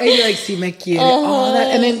no. And you're like, sí, me quiere. Oh,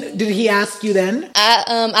 and then, did he ask you then?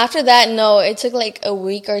 After that, no. It took like a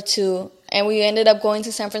week or two. And we ended up going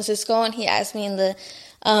to San Francisco, and he asked me in the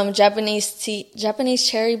Japanese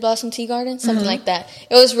cherry blossom tea garden, something like that.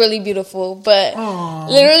 It was really beautiful. But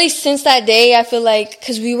literally since that day, I feel like,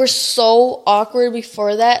 because we were so awkward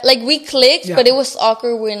before that. Like, we clicked, but it was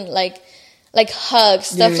awkward when, like hugs,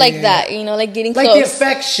 stuff that, you know, like getting like close. Like the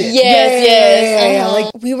affection. Yes.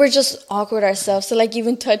 Like, we were just awkward ourselves to like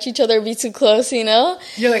even touch each other, be too close, you know?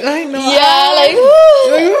 You're like, I know. Yeah, like,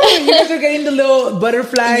 woo. You guys are getting the little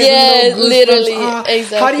butterflies. Yes, little literally.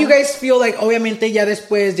 Exactly. How do you guys feel like, obviamente, ya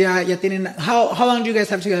después, ya tienen, how long do you guys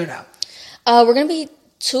have together now? We're going to be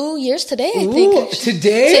 2 years today, I think.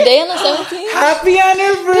 Today? Today on the 17th. Happy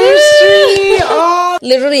anniversary! Oh,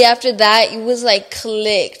 literally after that, it was like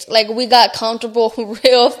clicked. Like we got comfortable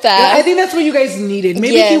real fast. Yeah, I think that's what you guys needed.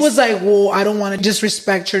 Maybe Yes. he was like, well, I don't want to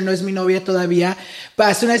disrespect her, no es mi novia todavía. But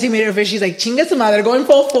as soon as he made her face, she's like, chinga su madre, going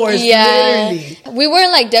full force. Yeah. Literally. We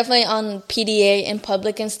weren't like definitely on PDA in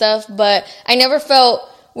public and stuff, but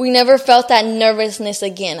we never felt that nervousness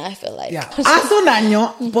again, I feel like. Yeah. Hace un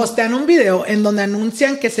año postean un video en donde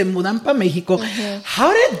anuncian que se mudan para México.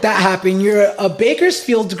 How did that happen? You're a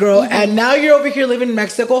Bakersfield girl and now you're over here living in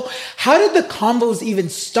Mexico. How did the combos even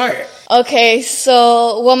start? Okay,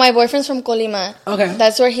 so, well, my boyfriend's from Colima. Okay.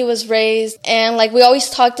 That's where he was raised. And, like, we always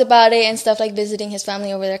talked about it and stuff, like visiting his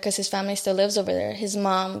family over there because his family still lives over there. His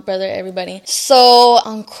mom, brother, everybody. So,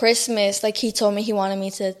 on Christmas, like, he told me he wanted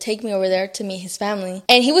me to take me over there to meet his family.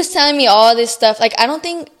 And he was telling me all this stuff. Like,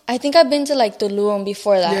 I think I've been to, like, Tulum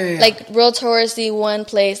before that. Yeah. Like, real touristy one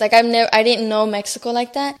place. Like, I didn't know Mexico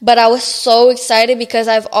like that. But I was so excited because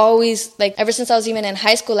I've always, like, ever since I was even in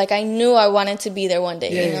high school, like, I knew I wanted to be there one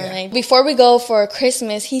day. You know, like, before we go for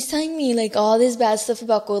Christmas, he's telling me, like, all this bad stuff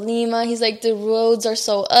about Colima. He's like, the roads are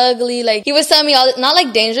so ugly. Like, he was telling me all this, not,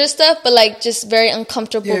 like, dangerous stuff, but, like, just very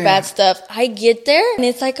uncomfortable, bad stuff. I get there, and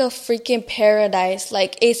it's like a freaking paradise.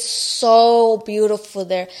 Like, it's so beautiful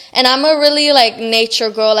there. And I'm a really, like, nature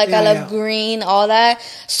girl. Like, I love green, all that.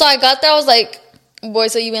 So I got there, I was like, boy,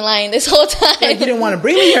 so you've been lying this whole time. Like, you didn't want to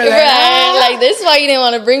bring me here. Right. Like, this is why you didn't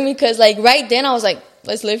want to bring me, because, like, right then I was like,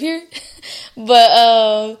 let's live here.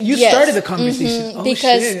 But, you started the conversation. Oh,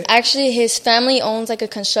 because shit. actually his family owns, like, a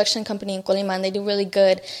construction company in Colima, and they do really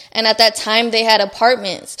good. And at that time, they had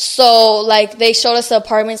apartments. So, like, they showed us the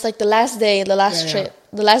apartments, like, the last day of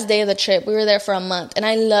the trip. We were there for a month, and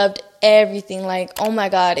I loved everything. Like, oh my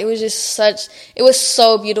god, it was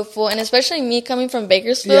so beautiful. And especially me coming from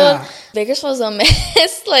Bakersfield, Bakersfield's a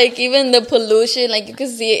mess. Like, even the pollution, like, you can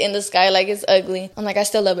see it in the sky, like, it's ugly. I'm like, I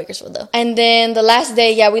still love Bakersfield though. And then the last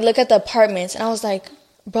day, we look at the apartments, and I was like,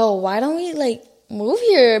 bro, why don't we, like, move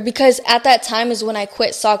here? Because at that time is when I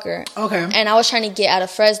quit soccer. Okay. And I was trying to get out of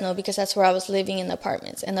Fresno because that's where I was living in the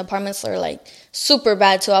apartments. And the apartments are, like, super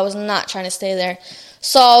bad too. I was not trying to stay there.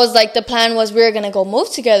 So I was like, the plan was we were going to go move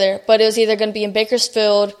together, but it was either going to be in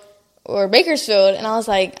Bakersfield or Bakersfield. And I was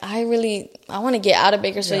like, I want to get out of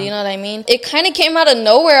Bakersfield, you know what I mean? It kind of came out of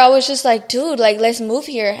nowhere. I was just like, dude, like, let's move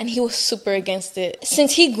here. And he was super against it.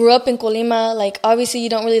 Since he grew up in Colima, like, obviously you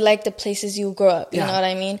don't really like the places you grew up, you know what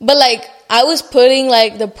I mean? But, like, I was putting,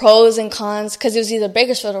 like, the pros and cons because it was either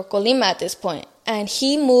Bakersfield or Colima at this point. And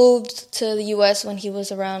he moved to the U.S. when he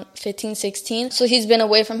was around 15, 16. So he's been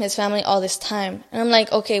away from his family all this time. And I'm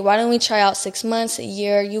like, okay, why don't we try out 6 months, a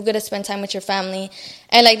year? You get to spend time with your family.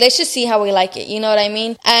 And, like, let's just see how we like it. You know what I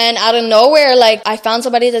mean? And out of nowhere, like, I found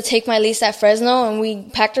somebody to take my lease at Fresno, and we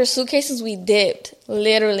packed our suitcases. We dipped.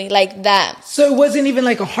 Literally, like that. So it wasn't even,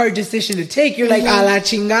 like, a hard decision to take. You're like, a la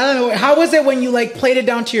chingada. How was it when you, like, played it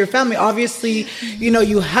down to your family? Obviously, you know,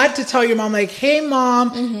 you had to tell your mom, like, hey,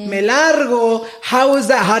 mom, me largo. How was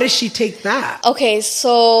that? How did she take that? Okay,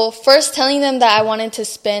 so first telling them that I wanted to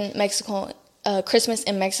spend Christmas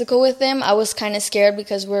in Mexico with them, I was kind of scared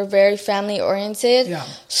because we're very family oriented. Yeah.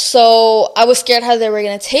 So I was scared how they were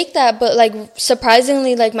going to take that. But, like,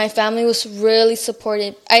 surprisingly, like, my family was really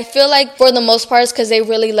supportive. I feel like for the most part, it's because they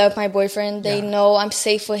really love my boyfriend. They know I'm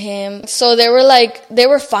safe with him. So they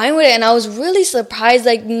were fine with it. And I was really surprised,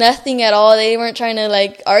 like, nothing at all. They weren't trying to,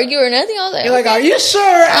 like, argue or nothing. I was like, you're like, are you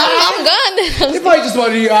sure? I'm gone. They probably just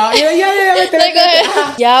wanted you out. Yeah. Right there, Like, go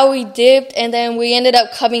ahead. Yeah, we dipped, and then we ended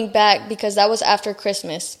up coming back because that was after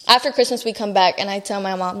Christmas. After Christmas, we come back, and I tell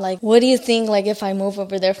my mom, like, what do you think, like, if I move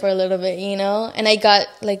over there for a little bit, you know? And I got,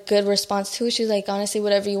 like, good response, too. She's like, honestly,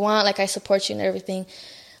 whatever you want. Like, I support you and everything.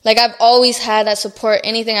 Like, I've always had that support,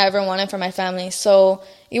 anything I ever wanted from my family. So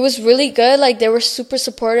it was really good. Like, they were super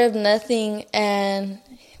supportive, nothing. And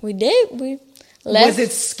we left. Was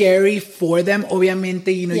it scary for them? Obviamente,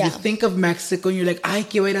 you know, you think of Mexico and you're like, ay,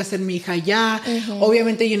 que voy a ir a hacer mi hija allá.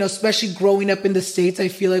 Obviamente, you know, especially growing up in the States, I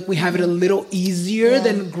feel like we have it a little easier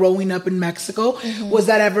than growing up in Mexico. Was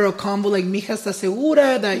that ever a combo like, mija, ¿estás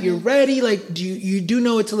segura that you're ready? Like, do you do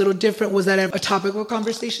know it's a little different? Was that ever a topic of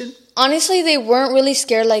conversation? Honestly, they weren't really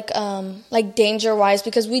scared, like danger-wise,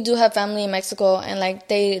 because we do have family in Mexico, and, like,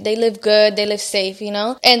 they live good, they live safe, you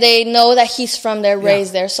know? And they know that he's from there,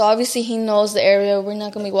 raised there. So, obviously, he knows the area. We're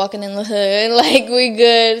not going to be walking in the hood. Like, we're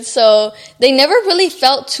good. So, they never really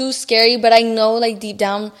felt too scary, but I know, like, deep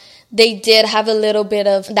down, they did have a little bit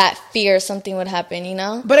of that fear something would happen, you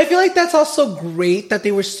know? But I feel like that's also great that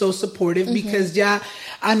they were so supportive because, a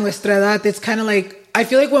nuestra edad, it's kind of like, I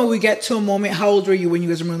feel like when we get to a moment, how old were you when you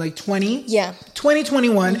guys were like 20? Yeah. 20,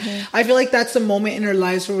 21. I feel like that's a moment in our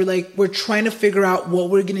lives where we're trying to figure out what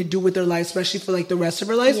we're going to do with our lives, especially for like the rest of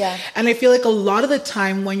our lives. Yeah. And I feel like a lot of the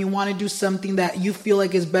time when you want to do something that you feel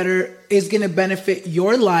like is better, is going to benefit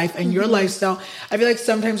your life and your lifestyle, I feel like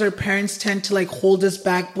sometimes our parents tend to like hold us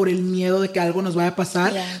back por el miedo de que algo nos vaya a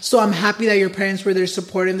pasar. Yeah. So I'm happy that your parents were there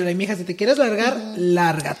supporting. They're like, mija, si te quieres largar,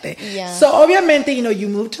 lárgate. Yeah. So obviamente, you know, you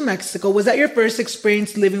moved to Mexico. Was that your first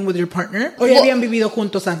experience living with your partner? ¿O ya habían vivido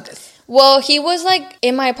juntos antes? Well, he was like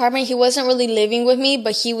in my apartment. He wasn't really living with me,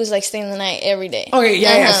 but he was like staying the night every day. Okay,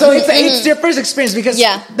 yeah. So it's your first experience because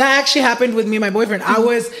that actually happened with me and my boyfriend.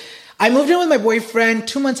 I moved in with my boyfriend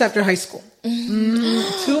 2 months after high school.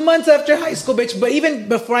 2 months after high school, bitch. But even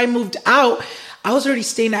before I moved out, I was already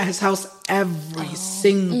staying at his house every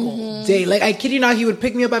single day. Like, I kid you not, he would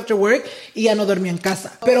pick me up after work y ya no dormía en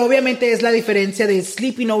casa. Pero obviamente es la diferencia de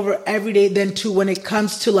sleeping over every day than to when it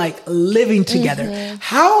comes to like living together.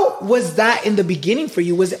 How was that in the beginning for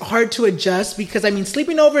you? Was it hard to adjust? Because I mean,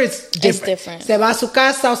 sleeping over is different. It's different. Se va a su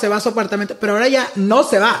casa o se va a su apartamento, pero ahora ya no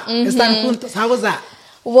se va. Están juntos. How was that?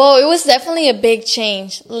 Well, it was definitely a big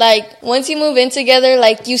change. Like, once you move in together,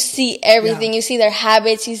 like, you see everything. You see their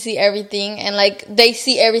habits, you see everything. And, like, they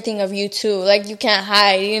see everything of you, too. Like, you can't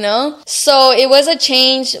hide, you know? So, it was a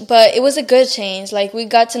change, but it was a good change. Like, we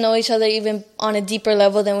got to know each other even on a deeper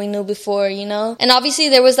level than we knew before, you know? And obviously,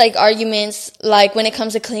 there was, like, arguments, like, when it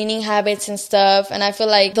comes to cleaning habits and stuff. And I feel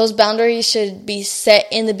like those boundaries should be set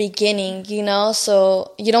in the beginning, you know?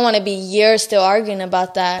 So, you don't want to be years still arguing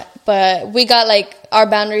about that. But we got, like, our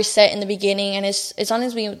boundaries set in the beginning, and it's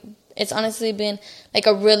honestly been like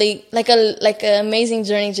a really like an amazing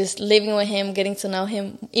journey, just living with him, getting to know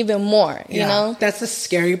him even more, you know? That's the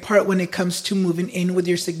scary part when it comes to moving in with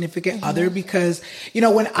your significant other, because, you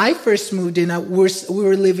know, when I first moved in, we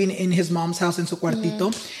were living in his mom's house en su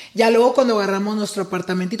cuartito. Ya luego cuando agarramos nuestro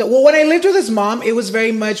apartamentito. Well, when I lived with his mom, it was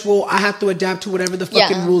very much, well, I have to adapt to whatever the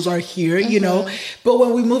fucking rules are here, you know? But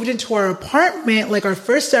when we moved into our apartment, like our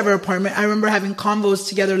first ever apartment, I remember having convos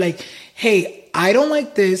together like, hey, I don't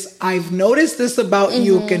like this. I've noticed this about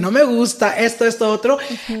you, que no me gusta, esto, otro.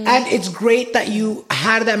 And it's great that you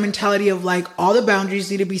had that mentality of like, all the boundaries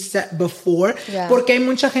need to be set before. Yeah. Porque hay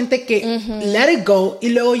mucha gente que let it go.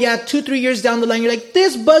 Y luego ya 2-3 years down the line, you're like,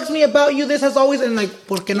 this bugs me about you. This has always, and like,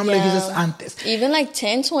 ¿por qué no me lo dices antes? Even like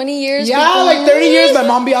 10, 20 years Yeah, before. like 30 years. My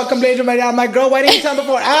mom be all complaining to my dad. I'm like, girl, why didn't you tell me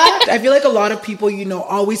before? I feel like a lot of people, you know,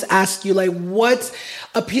 always ask you like, what's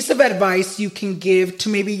a piece of advice you can give to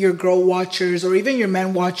maybe your girl watchers or even your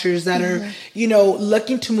men watchers that are, you know,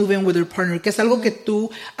 looking to move in with their partner? Que es algo que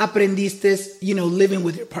tú aprendiste, you know, living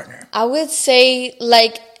with your partner. I would say,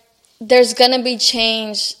 like, there's gonna be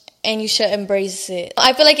change and you should embrace it.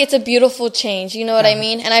 I feel like it's a beautiful change, you know what I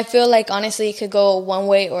mean? And I feel like, honestly, it could go one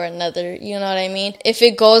way or another, you know what I mean? If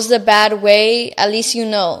it goes the bad way, at least you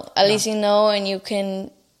know. At least you know, and you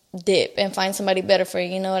can dip and find somebody better for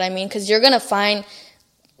you, you know what I mean? Because you're gonna find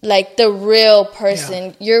like the real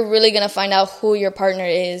person. You're really gonna find out who your partner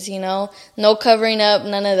is, you know? No covering up,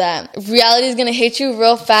 none of that. Reality is gonna hit you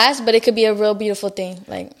real fast, but it could be a real beautiful thing.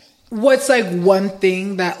 Like, what's like one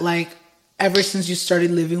thing that like ever since you started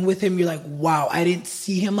living with him, you're like, wow, I didn't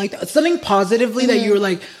see him like that? Something positively that you were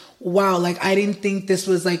like, wow, like I didn't think this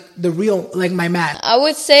was like the real, like my man. I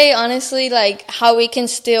would say, honestly, like how we can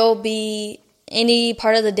still be any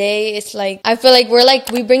part of the day. It's like, I feel like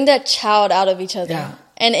we bring that child out of each other. Yeah.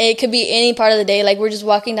 And it could be any part of the day. Like, we're just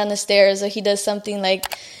walking down the stairs, or he does something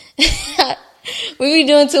like, we be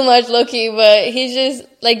doing too much, low-key, but he's just,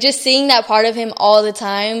 like, just seeing that part of him all the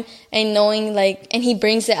time and knowing, like, and he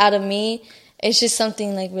brings it out of me. It's just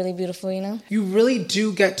something, like, really beautiful, you know? You really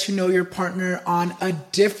do get to know your partner on a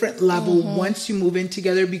different level once you move in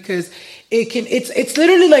together, because it's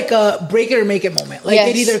literally like a break it or make it moment. Like,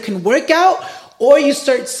 it either can work out, or you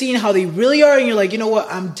start seeing how they really are and you're like, you know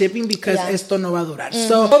what, I'm dipping because esto no va a durar.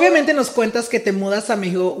 So, obviamente nos cuentas que te mudas a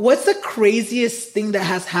Mexico. What's the craziest thing that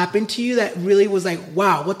has happened to you that really was like,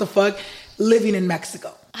 wow, what the fuck, living in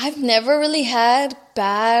Mexico? I've never really had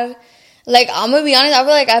bad... Like, I'm gonna be honest, I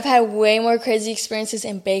feel like I've had way more crazy experiences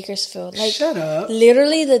in Bakersfield. Like, shut up.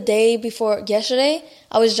 Literally the day before yesterday,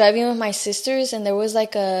 I was driving with my sisters, and there was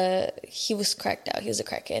like he was cracked out. He was a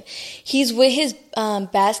crackhead. He's with his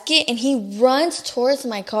basket, and he runs towards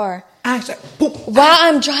my car. While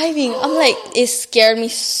I'm driving, I'm like, it scared me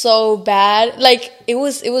so bad. Like, it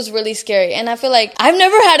was really scary. And I feel like I've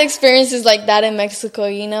never had experiences like that in Mexico,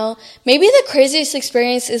 you know? Maybe the craziest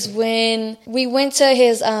experience is when we went to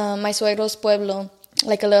his, my suegro's pueblo,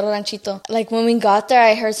 like a little ranchito. Like, when we got there,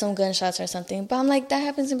 I heard some gunshots or something. But I'm like, that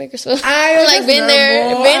happens in Bakersfield. I'm like, been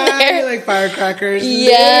there. like firecrackers.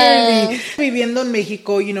 Yeah. Literally. Viviendo en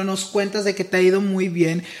Mexico, nos cuentas de que te ha ido muy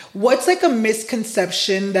bien. What's like a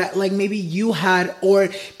misconception that like maybe you had or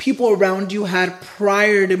people around you had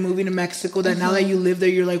prior to moving to Mexico that now that you live there,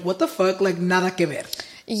 you're like, what the fuck? Like, nada que ver.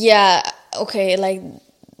 Yeah. Okay. Like,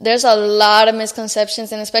 there's a lot of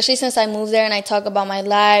misconceptions, and especially since I moved there and I talk about my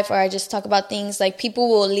life or I just talk about things, like people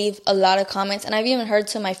will leave a lot of comments, and I've even heard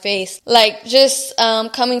to my face, like just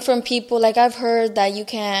coming from people, like I've heard that you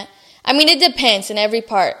can't, I mean, it depends in every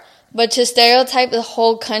part, but to stereotype the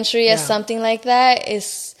whole country as something like that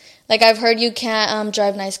is, like I've heard you can't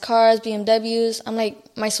drive nice cars, BMWs. I'm like,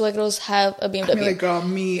 my suegros have a BMW. I'm like, girl,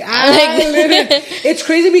 me. It's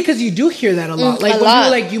crazy because you do hear that a lot. Like,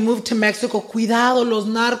 when you moved to Mexico, cuidado, los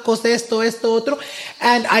narcos, esto, otro.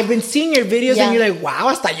 And I've been seeing your videos and you're like, wow,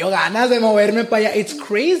 hasta yo ganas de moverme para allá. It's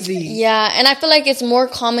crazy. Yeah, and I feel like it's more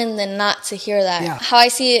common than not to hear that. Yeah. How I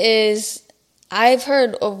see it is, I've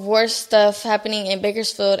heard of worse stuff happening in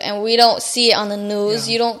Bakersfield, and we don't see it on the news.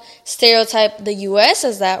 Yeah. You don't stereotype the U.S.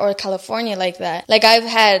 as that or California like that. Like, I've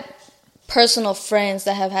had personal friends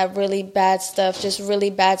that have had really bad stuff, just really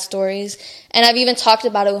bad stories. And I've even talked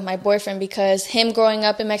about it with my boyfriend because him growing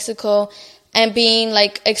up in Mexico and being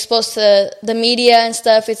like exposed to the media and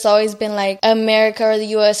stuff, it's always been like America or the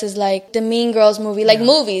US is like the Mean Girls movie, like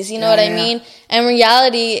movies, you know what I mean? And in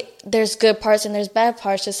reality, there's good parts and there's bad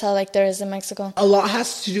parts, just how like there is in Mexico. A lot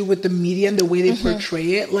has to do with the media and the way they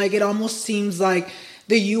portray it. Like, it almost seems like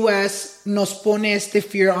the U.S. nos pone este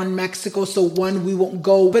fear on Mexico, so one, we won't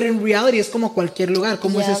go. But in reality, es como cualquier lugar,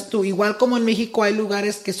 como dices tú. Igual como en México hay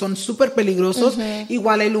lugares que son súper peligrosos,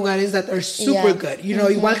 igual hay lugares that are super good.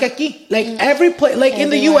 Igual que aquí. Like, every place, like in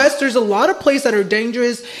the U.S., there's a lot of places that are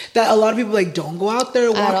dangerous that a lot of people like don't go out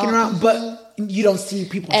there walking around. But you don't see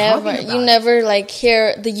people talking about You never like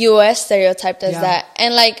hear the U.S. stereotyped as that.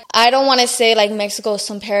 And like, I don't want to say like Mexico is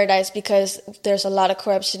some paradise because there's a lot of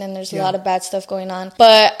corruption and there's a lot of bad stuff going on.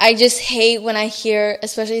 But I just hate when I hear,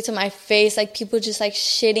 especially to my face, like people just like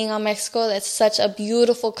shitting on Mexico. That's such a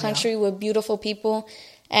beautiful country with beautiful people.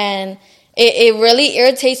 And it really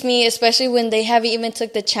irritates me, especially when they haven't even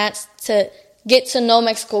took the chance to get to know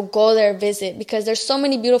Mexico, go there, visit, because there's so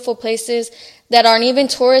many beautiful places that aren't even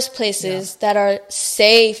tourist places that are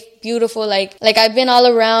safe, beautiful. Like I've been all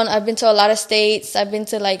around. I've been to a lot of states. I've been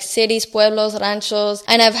to like cities, pueblos, ranchos,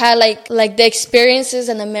 and I've had like the experiences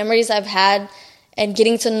and the memories I've had and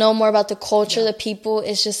getting to know more about the culture, the people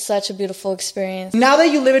is just such a beautiful experience. Now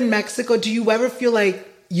that you live in Mexico, do you ever feel like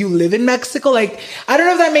you live in Mexico? Like, I don't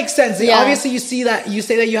know if that makes sense. Like, obviously, you say that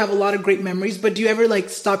you have a lot of great memories, but do you ever like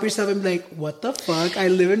stop yourself and be like, what the fuck? I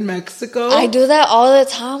live in Mexico? I do that all the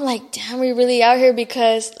time. Like, damn, we're really out here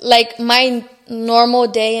because like my normal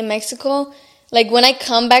day in Mexico, like when I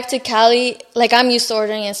come back to Cali, like I'm used to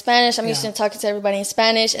ordering in Spanish. I'm used to talking to everybody in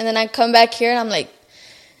Spanish. And then I come back here and I'm like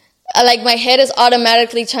my head is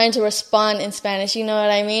automatically trying to respond in Spanish. You know what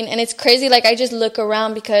I mean? And it's crazy. Like, I just look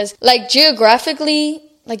around because like geographically,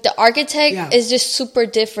 like the architect is just super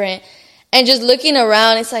different. And just looking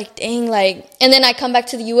around, it's like, dang, like, and then I come back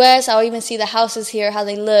to the U.S., I'll even see the houses here, how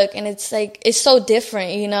they look. And it's like, it's so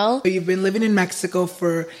different, you know? You've been living in Mexico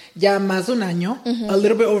for ya más un año, a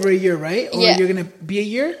little bit over a year, right? Or you're going to be a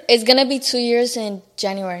year? It's going to be 2 years in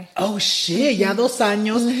January. Oh, shit. Ya 2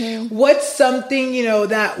 años. What's something,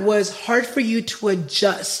 that was hard for you to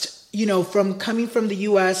adjust, from coming from the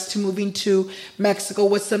U.S. to moving to Mexico?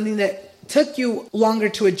 What's something that took you longer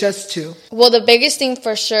to adjust to? Well, the biggest thing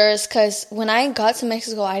for sure is because when I got to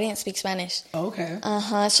Mexico, I didn't speak Spanish. Okay.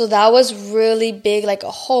 So that was really big, like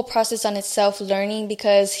a whole process on itself, learning,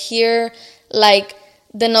 because here, like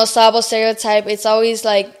the no Sabo stereotype, it's always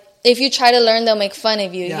like, if you try to learn, they'll make fun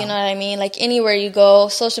of you. You know what I mean? Like anywhere you go,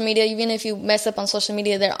 social media, even if you mess up on social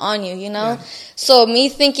media, they're on you, Yeah. So me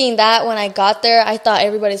thinking that when I got there, I thought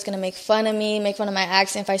everybody's going to make fun of me, make fun of my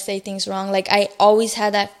accent if I say things wrong. Like I always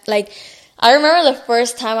had that, like, I remember the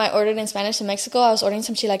first time I ordered in Spanish in Mexico, I was ordering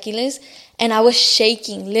some chilaquiles and I was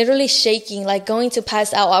shaking, literally shaking, like going to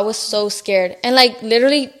pass out. I was so scared. And like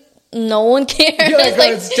literally no one cares. You're like,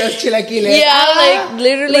 oh, it's just chilaquiles. Yeah, like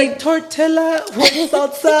literally. Like tortilla with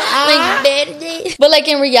salsa. Like, but like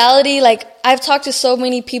in reality, like I've talked to so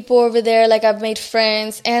many people over there, like I've made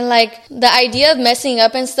friends, and like the idea of messing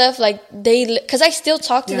up and stuff, like because I still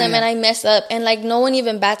talk to them and I mess up, and like no one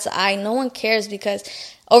even bats an eye. No one cares because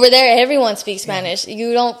over there, everyone speaks Spanish.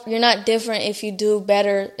 You're not different if you do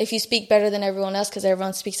better, if you speak better than everyone else, because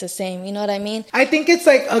everyone speaks the same. You know what I mean? I think it's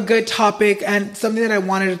like a good topic and something that I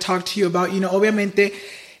wanted to talk to you about. Obviamente,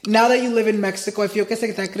 now that you live in Mexico, I feel que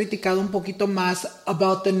se te ha criticado un poquito más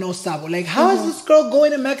about the no sabo. Like, how is this girl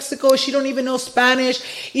going to Mexico? She don't even know Spanish.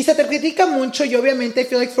 Y se te critica mucho. Y obviamente, I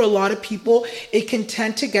feel like for a lot of people, it can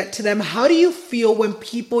tend to get to them. How do you feel when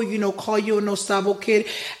people, you know, call you a no sabo kid?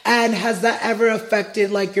 And has that ever affected,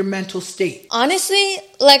 like, your mental state? Honestly,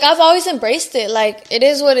 like, I've always embraced it. Like, it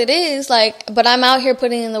is what it is. Like, but I'm out here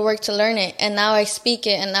putting in the work to learn it. And now I speak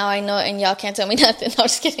it. And now I know it. And y'all can't tell me nothing. No, I'm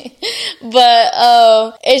just kidding. But,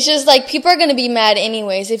 it's just like people are going to be mad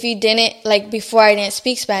anyways. If you didn't, like before I didn't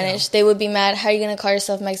speak Spanish, they would be mad. How are you going to call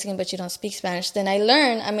yourself Mexican but you don't speak Spanish? Then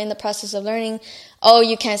I'm in the process of learning, oh,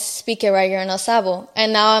 you can't speak it right, you're no sabo.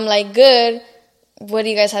 And now I'm like, good. What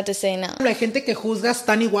do you guys have to say now? La gente que juzga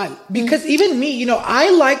están igual. Because even me, you know,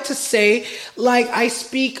 I like to say, like, I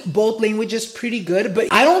speak both languages pretty good, but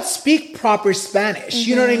I don't speak proper Spanish.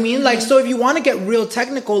 You know what I mean? Like, so if you want to get real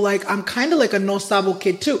technical, like, I'm kind of like a no sabo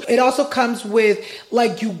kid too. It also comes with,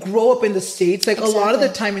 like, you grow up in the States. Like, a lot of the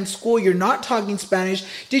time in school, you're not talking Spanish.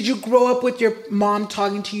 Did you grow up with your mom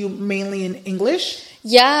talking to you mainly in English?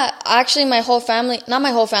 Yeah, actually not my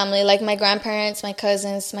whole family, like my grandparents, my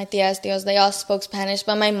cousins, my tios, they all spoke Spanish,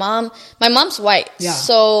 but my mom's white. Yeah.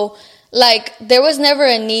 So, like, there was never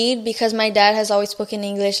a need because my dad has always spoken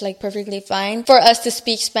English, like, perfectly fine for us to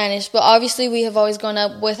speak Spanish. But obviously we have always grown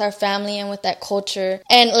up with our family and with that culture.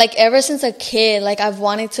 And, like, ever since a kid, like, I've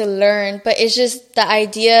wanted to learn, but it's just the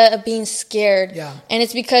idea of being scared. Yeah. And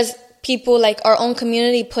it's because people, like, our own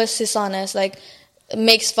community puts this on us, like,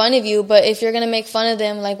 makes fun of you, but if you're gonna make fun of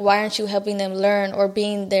them, like, why aren't you helping them learn or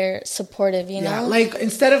being there supportive, you know? Like,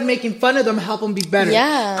 instead of making fun of them, help them be better.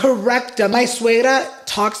 Yeah. Correct them. My suegra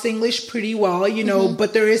talks English pretty well, you know,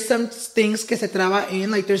 but there is some things que se traba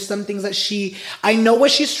in, like, there's some things that I know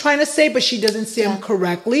what she's trying to say, but she doesn't say them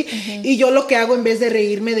correctly. Y yo lo que hago en vez de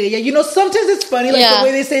reírme de ella, you know, sometimes it's funny, like, the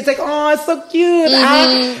way they say it's like, oh, it's so cute.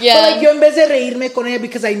 But, like, yo en vez de reírme con ella,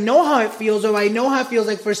 because I know how it feels, or I know how it feels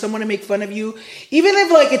like for someone to make fun of you, even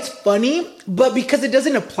if, like, it's funny, but because it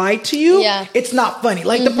doesn't apply to you, it's not funny.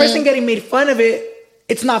 Like, the person getting made fun of it,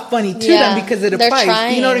 it's not funny to them because it applies.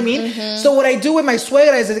 Trying. You know what I mean? So what I do with my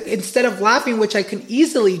suegra is, instead of laughing, which I can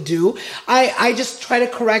easily do, I just try to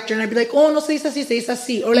correct her, and I'd be like, oh, no se dice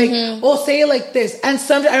así. Or like, oh, say it like this. And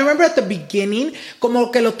I remember at the beginning,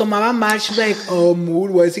 como que lo tomaba mal. She's like, oh,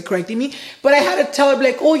 mood, why is he correcting me? But I had to tell her,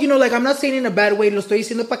 like, oh, you know, like, I'm not saying it in a bad way. Lo estoy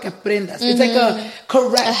diciendo para que aprendas. It's like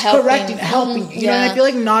correcting, helping. You know, and I feel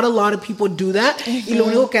like not a lot of people do that. Y lo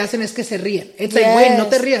único que hacen es que se ríen. It's like, wait, no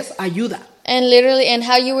te rías, ayuda. And literally, and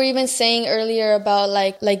how you were even saying earlier about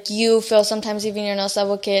like you feel sometimes even you're no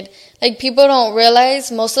sabo kid, like, people don't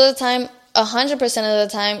realize most of the time, 100% of the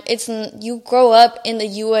time, it's you grow up in the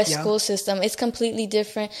U.S. school system. It's completely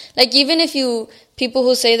different. Like, even if people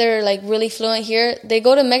who say they're, like, really fluent here, they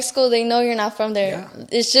go to Mexico, they know you're not from there. Yeah.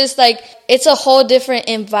 It's just like, it's a whole different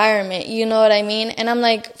environment. You know what I mean? And I'm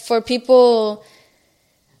like, for people,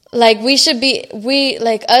 like,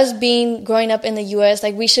 us growing up in the U.S.,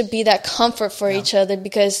 like, we should be that comfort for each other,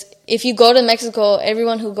 because if you go to Mexico,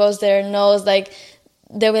 everyone who goes there knows, like,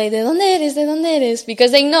 they'll be like, ¿De dónde eres?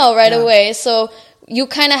 Because they know right away. So you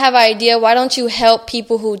kind of have an idea. Why don't you help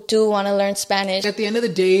people who do want to learn Spanish? At the end of the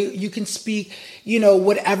day, you can speak, you know,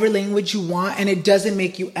 whatever language you want, and it doesn't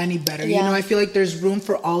make you any better. You know, I feel like there's room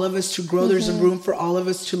for all of us to grow. There's a room for all of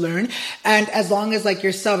us to learn. And as long as, like,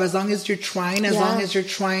 yourself, as long as you're trying, as long as you're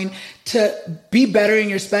trying to be better in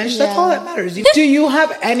your Spanish, that's all that matters. Do you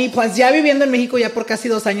have any plans? Ya viviendo en México ya por casi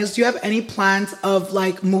 2 años, do you have any plans of,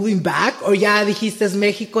 like, moving back? Or ya dijiste,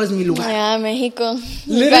 México es mi lugar? Yeah, México.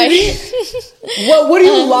 Literally? What do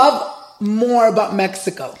you love more about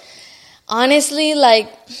Mexico? Honestly,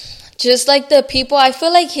 like, just like the people, I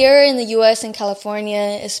feel like here in the U.S. and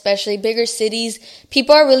California, especially bigger cities,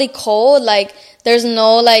 people are really cold. Like, there's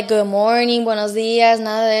no, like, good morning, buenos dias,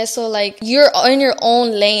 nada de eso. Like, you're in your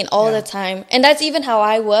own lane all the time. And that's even how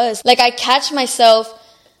I was. Like, I catch myself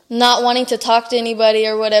not wanting to talk to anybody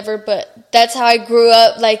or whatever, but that's how I grew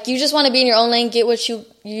up. Like, you just want to be in your own lane, get what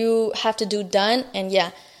you have to do done, and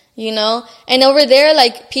you know? And over there,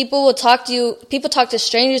 like, people will talk to you, people talk to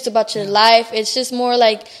strangers about your life. It's just more,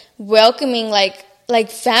 like, welcoming, like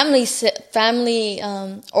family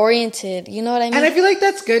oriented, you know what I mean? And I feel like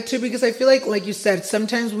that's good too, because I feel like you said,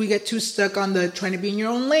 sometimes we get too stuck on the trying to be in your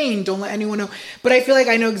own lane, don't let anyone know. But I feel like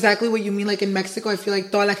I know exactly what you mean. Like, in Mexico, I feel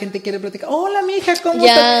like toda la gente quiere platicar, hola mija, ¿cómo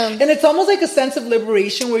estás? And it's almost like a sense of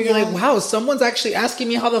liberation where you're like, wow, someone's actually asking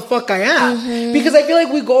me how the fuck I am. Because I feel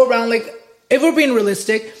like we go around, like, if we're being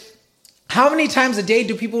realistic, how many times a day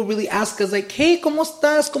do people really ask us, like, hey, ¿cómo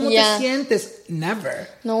estás? ¿Cómo te sientes? Never.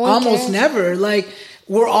 No one Almost cares. never. Like,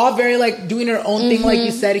 we're all very like doing our own thing, like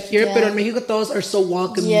you said here. Pero en Mexico todos are so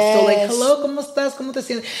welcoming. Yes. So like, hello, ¿cómo estás? ¿Cómo te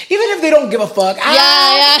sientes? Even if they don't give a fuck.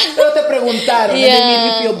 Yeah. Pero te preguntaron. And they made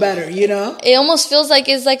me feel better, you know? It almost feels like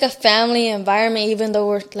it's like a family environment, even though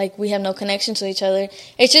we're like, we have no connection to each other.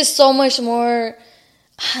 It's just so much more,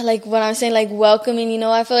 like what I'm saying, like welcoming, you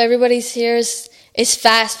know? I feel everybody's here is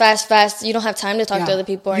fast. You don't have time to talk to other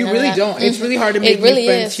people. You really don't. It's really hard to make new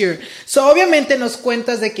friends here. So obviamente nos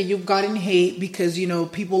cuentas de que you've gotten hate because, you know,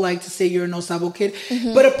 people like to say you're a no Sabo kid.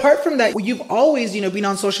 But apart from that, you've always, you know, been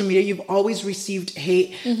on social media, you've always received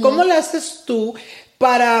hate. ¿Cómo le haces tú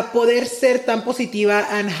para poder ser tan positiva,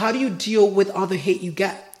 and how do you deal with all the hate you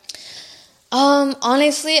get?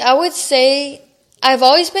 Honestly, I would say I've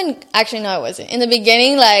always been, actually, no, I wasn't. In the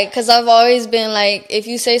beginning, like, because I've always been like, if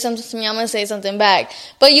you say something to me, I'm going to say something back.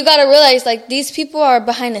 But you got to realize, like, these people are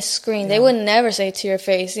behind a screen. They would never say it to your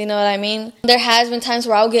face. You know what I mean? There has been times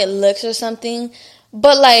where I'll get looks or something.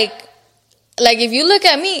 But, like if you look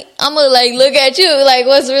at me, I'm going to, like, look at you. Like,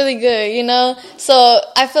 what's really good, you know? So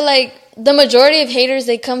I feel like the majority of haters,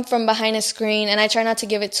 they come from behind a screen. And I try not to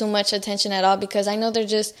give it too much attention at all because I know they're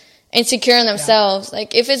just insecure in themselves.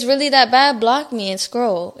 Like, if it's really that bad, block me and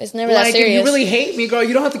scroll. It's never that serious. Like, if you really hate me, girl,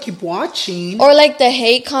 you don't have to keep watching. Or, like, the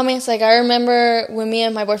hate comments. Like, I remember when me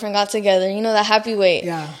and my boyfriend got together, you know, that happy weight.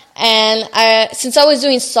 Yeah. And since I was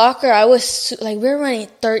doing soccer, I was, like, we were running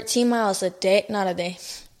 13 miles a day. Not a day.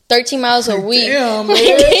 13 miles a week. Damn, man.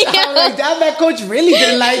 I'm like, that coach really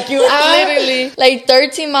didn't like you. Literally. Like,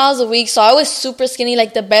 13 miles a week. So I was super skinny,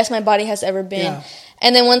 like, the best my body has ever been. Yeah.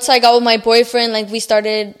 And then once I got with my boyfriend, like,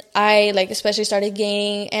 I especially started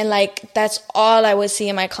gaining. And, like, that's all I would see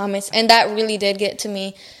in my comments. And that really did get to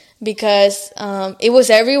me because it was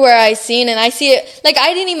everywhere I seen. And I see it, like,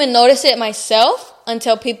 I didn't even notice it myself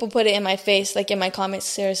until people put it in my face, like, in my comments,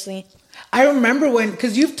 seriously. I remember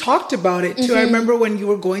because you've talked about it too. I remember when you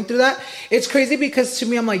were going through that. It's crazy because to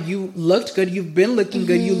me, I'm like, you looked good. You've been looking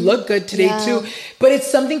good. You look good today too. But it's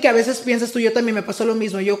something que a veces piensas tú. Yo también me pasó lo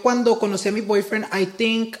mismo. Yo cuando conocí a mi boyfriend, I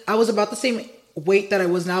think I was about the same weight that I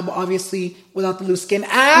was now, but obviously without the loose skin.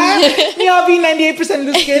 I'll be 98%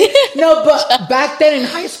 loose skin. No, but back then in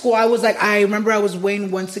high school, I remember I was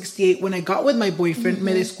weighing 168 when I got with my boyfriend.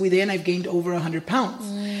 Me descuidé and I've gained over 100 pounds.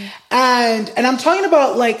 And I'm talking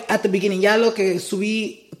about like at the beginning, ya lo que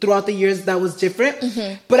subí throughout the years, that was different.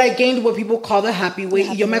 But I gained what people call the happy weight.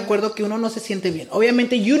 Y yo me acuerdo que uno no se siente bien.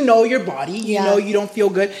 Obviamente, you know your body. You know you don't feel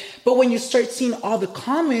good. But when you start seeing all the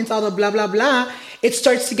comments, all the blah, blah, blah, it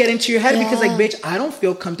starts to get into your head because like, bitch, I don't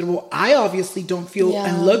feel comfortable. I obviously don't feel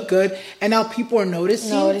and look good. And now people are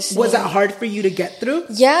noticing. Was that hard for you to get through?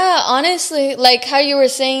 Yeah, honestly. Like how you were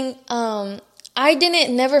saying, I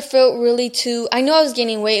never felt really I knew I was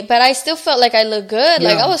gaining weight, but I still felt like I looked good.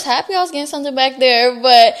 Like I was happy I was getting something back there,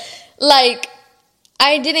 but like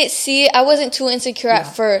I wasn't too insecure at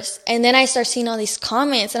first. And then I start seeing all these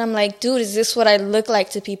comments and I'm like, dude, is this what I look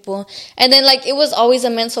like to people? And then like, it was always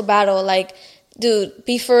a mental battle. Like, dude,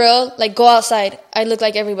 be for real. Like, go outside. I look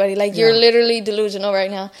like everybody. Like, you're literally delusional right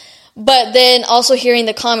now. But then also hearing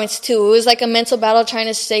the comments too, it was like a mental battle trying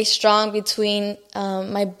to stay strong between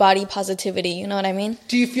my body positivity. You know what I mean?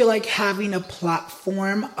 Do you feel like having a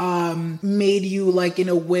platform made you like in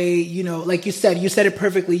a way, you know, like you said it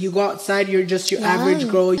perfectly. You go outside, you're just your average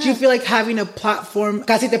girl. Do you feel like having a platform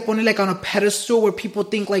casi te pone like on a pedestal where people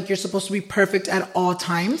think like you're supposed to be perfect at all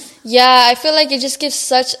times? Yeah, I feel like it just gives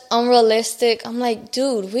such unrealistic. I'm like,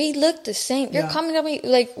 dude, we look the same. You're coming at me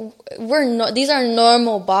like these are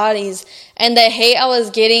normal bodies. And the hate I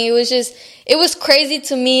was getting, it was crazy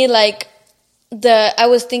to me. Like I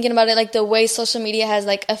was thinking about it, like the way social media has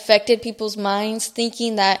like affected people's minds,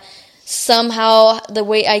 thinking that somehow the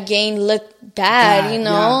weight I gained looked bad, you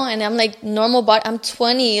know? And I'm like, normal body, I'm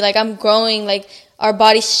 20, like I'm growing, like our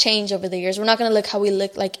bodies change over the years. We're not going to look how we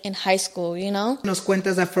look like in high school, you know? Nos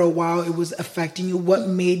cuentas that for a while it was affecting you. What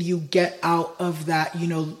made you get out of that, you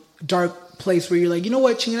know, dark place where you're like, you know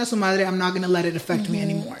what, chingada su madre, I'm not going to let it affect me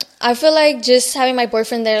anymore? I feel like just having my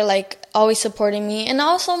boyfriend there, like always supporting me, and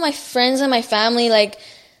also my friends and my family, like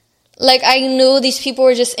I knew these people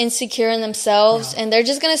were just insecure in themselves and they're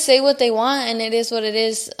just going to say what they want, and it is what it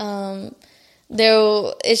is.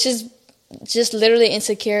 It's just literally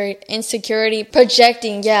insecurity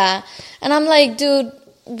projecting. And I'm like, dude,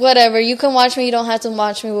 whatever, you can watch me, you don't have to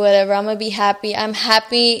watch me, whatever. I'm gonna be happy. I'm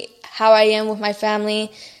happy how I am with my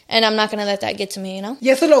family, and I'm not gonna let that get to me, you know? Y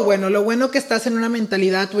eso es lo bueno que estás en una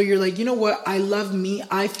mentalidad where you're like, you know what, I love me,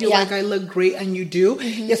 I feel like I look great, and you do.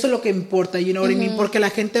 Y eso es lo que importa, you know what I mean? Porque la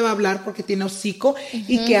gente va a hablar porque tiene hocico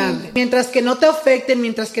y que hable. Mientras que no te afecten,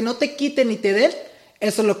 mientras que no te quiten ni te den,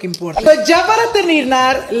 Eso es lo que importa. Pues ya para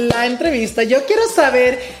terminar la entrevista, yo quiero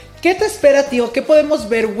saber qué te espera a ti o qué podemos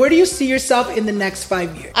ver. Where do you see yourself in the next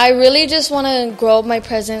 5 years? I really just want to grow my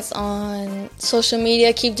presence on social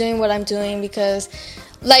media, keep doing what I'm doing, because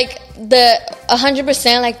like the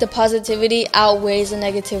 100%, like the positivity outweighs the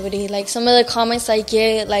negativity. Like some of the comments I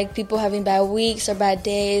get, like people having bad weeks or bad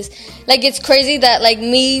days, like it's crazy that like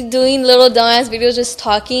me doing little dumbass videos, just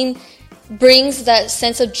talking, brings that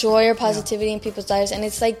sense of joy or positivity in people's lives, and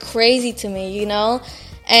it's like crazy to me, you know.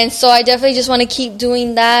 And so I definitely just want to keep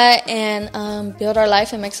doing that and build our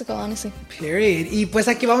life in Mexico, honestly. Period. Y pues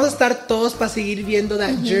aquí vamos a estar todos para seguir viendo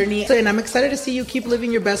that journey. And I'm excited to see you keep living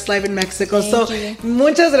your best life in Mexico. Thank you.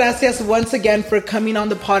 Muchas gracias once again for coming on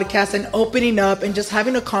the podcast and opening up and just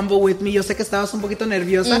having a convo with me. Yo sé que estabas un poquito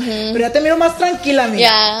nerviosa, pero ya te miro más tranquila, mía.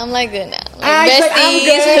 Yeah, I'm like good now. Like, She's like, I'm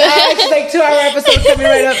good. She's like 2 hour episode coming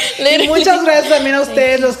right up. Y muchas gracias también a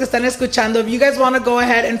ustedes, los que están escuchando. If you guys want to go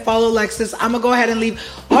ahead and follow Alexis, I'm going to go ahead and leave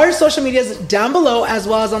our social medias down below as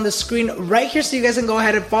well as on the screen right here, so you guys can go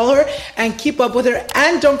ahead and follow her and keep up with her.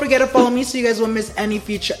 And don't forget to follow me so you guys won't miss any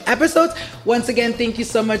future episodes. Once again, thank you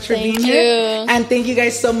so much for being here. And thank you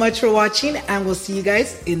guys so much for watching, and we'll see you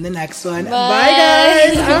guys in the next one. Bye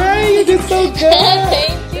guys. All right, you did so good.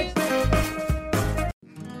 Thank you.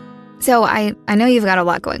 So I know you've got a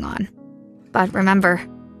lot going on, but remember,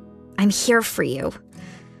 I'm here for you.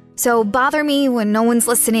 So bother me when no one's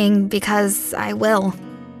listening, because I will.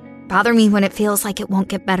 Bother me when it feels like it won't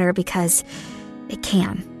get better, because it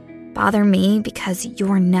can. Bother me because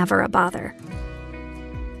you're never a bother.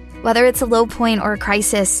 Whether it's a low point or a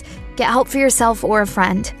crisis, get help for yourself or a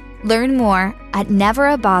friend. Learn more at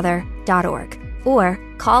neverabother.org or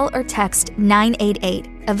call or text 988,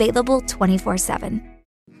 available 24/7.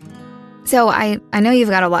 So I know you've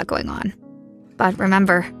got a lot going on, but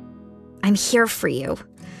remember, I'm here for you.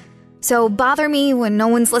 So bother me when no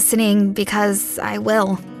one's listening, because I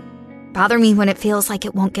will. Bother me when it feels like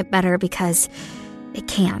it won't get better, because it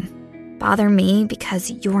can. Bother me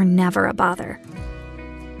because you're never a bother.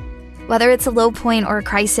 Whether it's a low point or a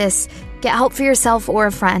crisis, get help for yourself or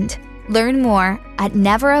a friend. Learn more at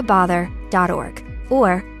neverabother.org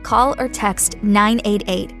or call or text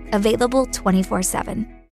 988, available 24/7.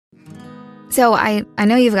 So I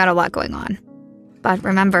know you've got a lot going on, but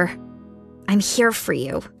remember, I'm here for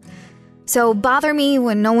you. So bother me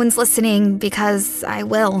when no one's listening, because I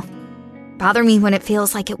will. Bother me when it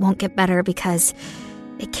feels like it won't get better, because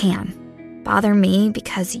it can. Bother me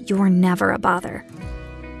because you're never a bother.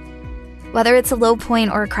 Whether it's a low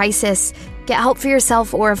point or a crisis, get help for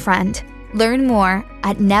yourself or a friend. Learn more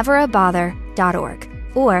at neverabother.org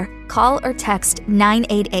or call or text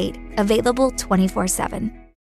 988, available 24/7.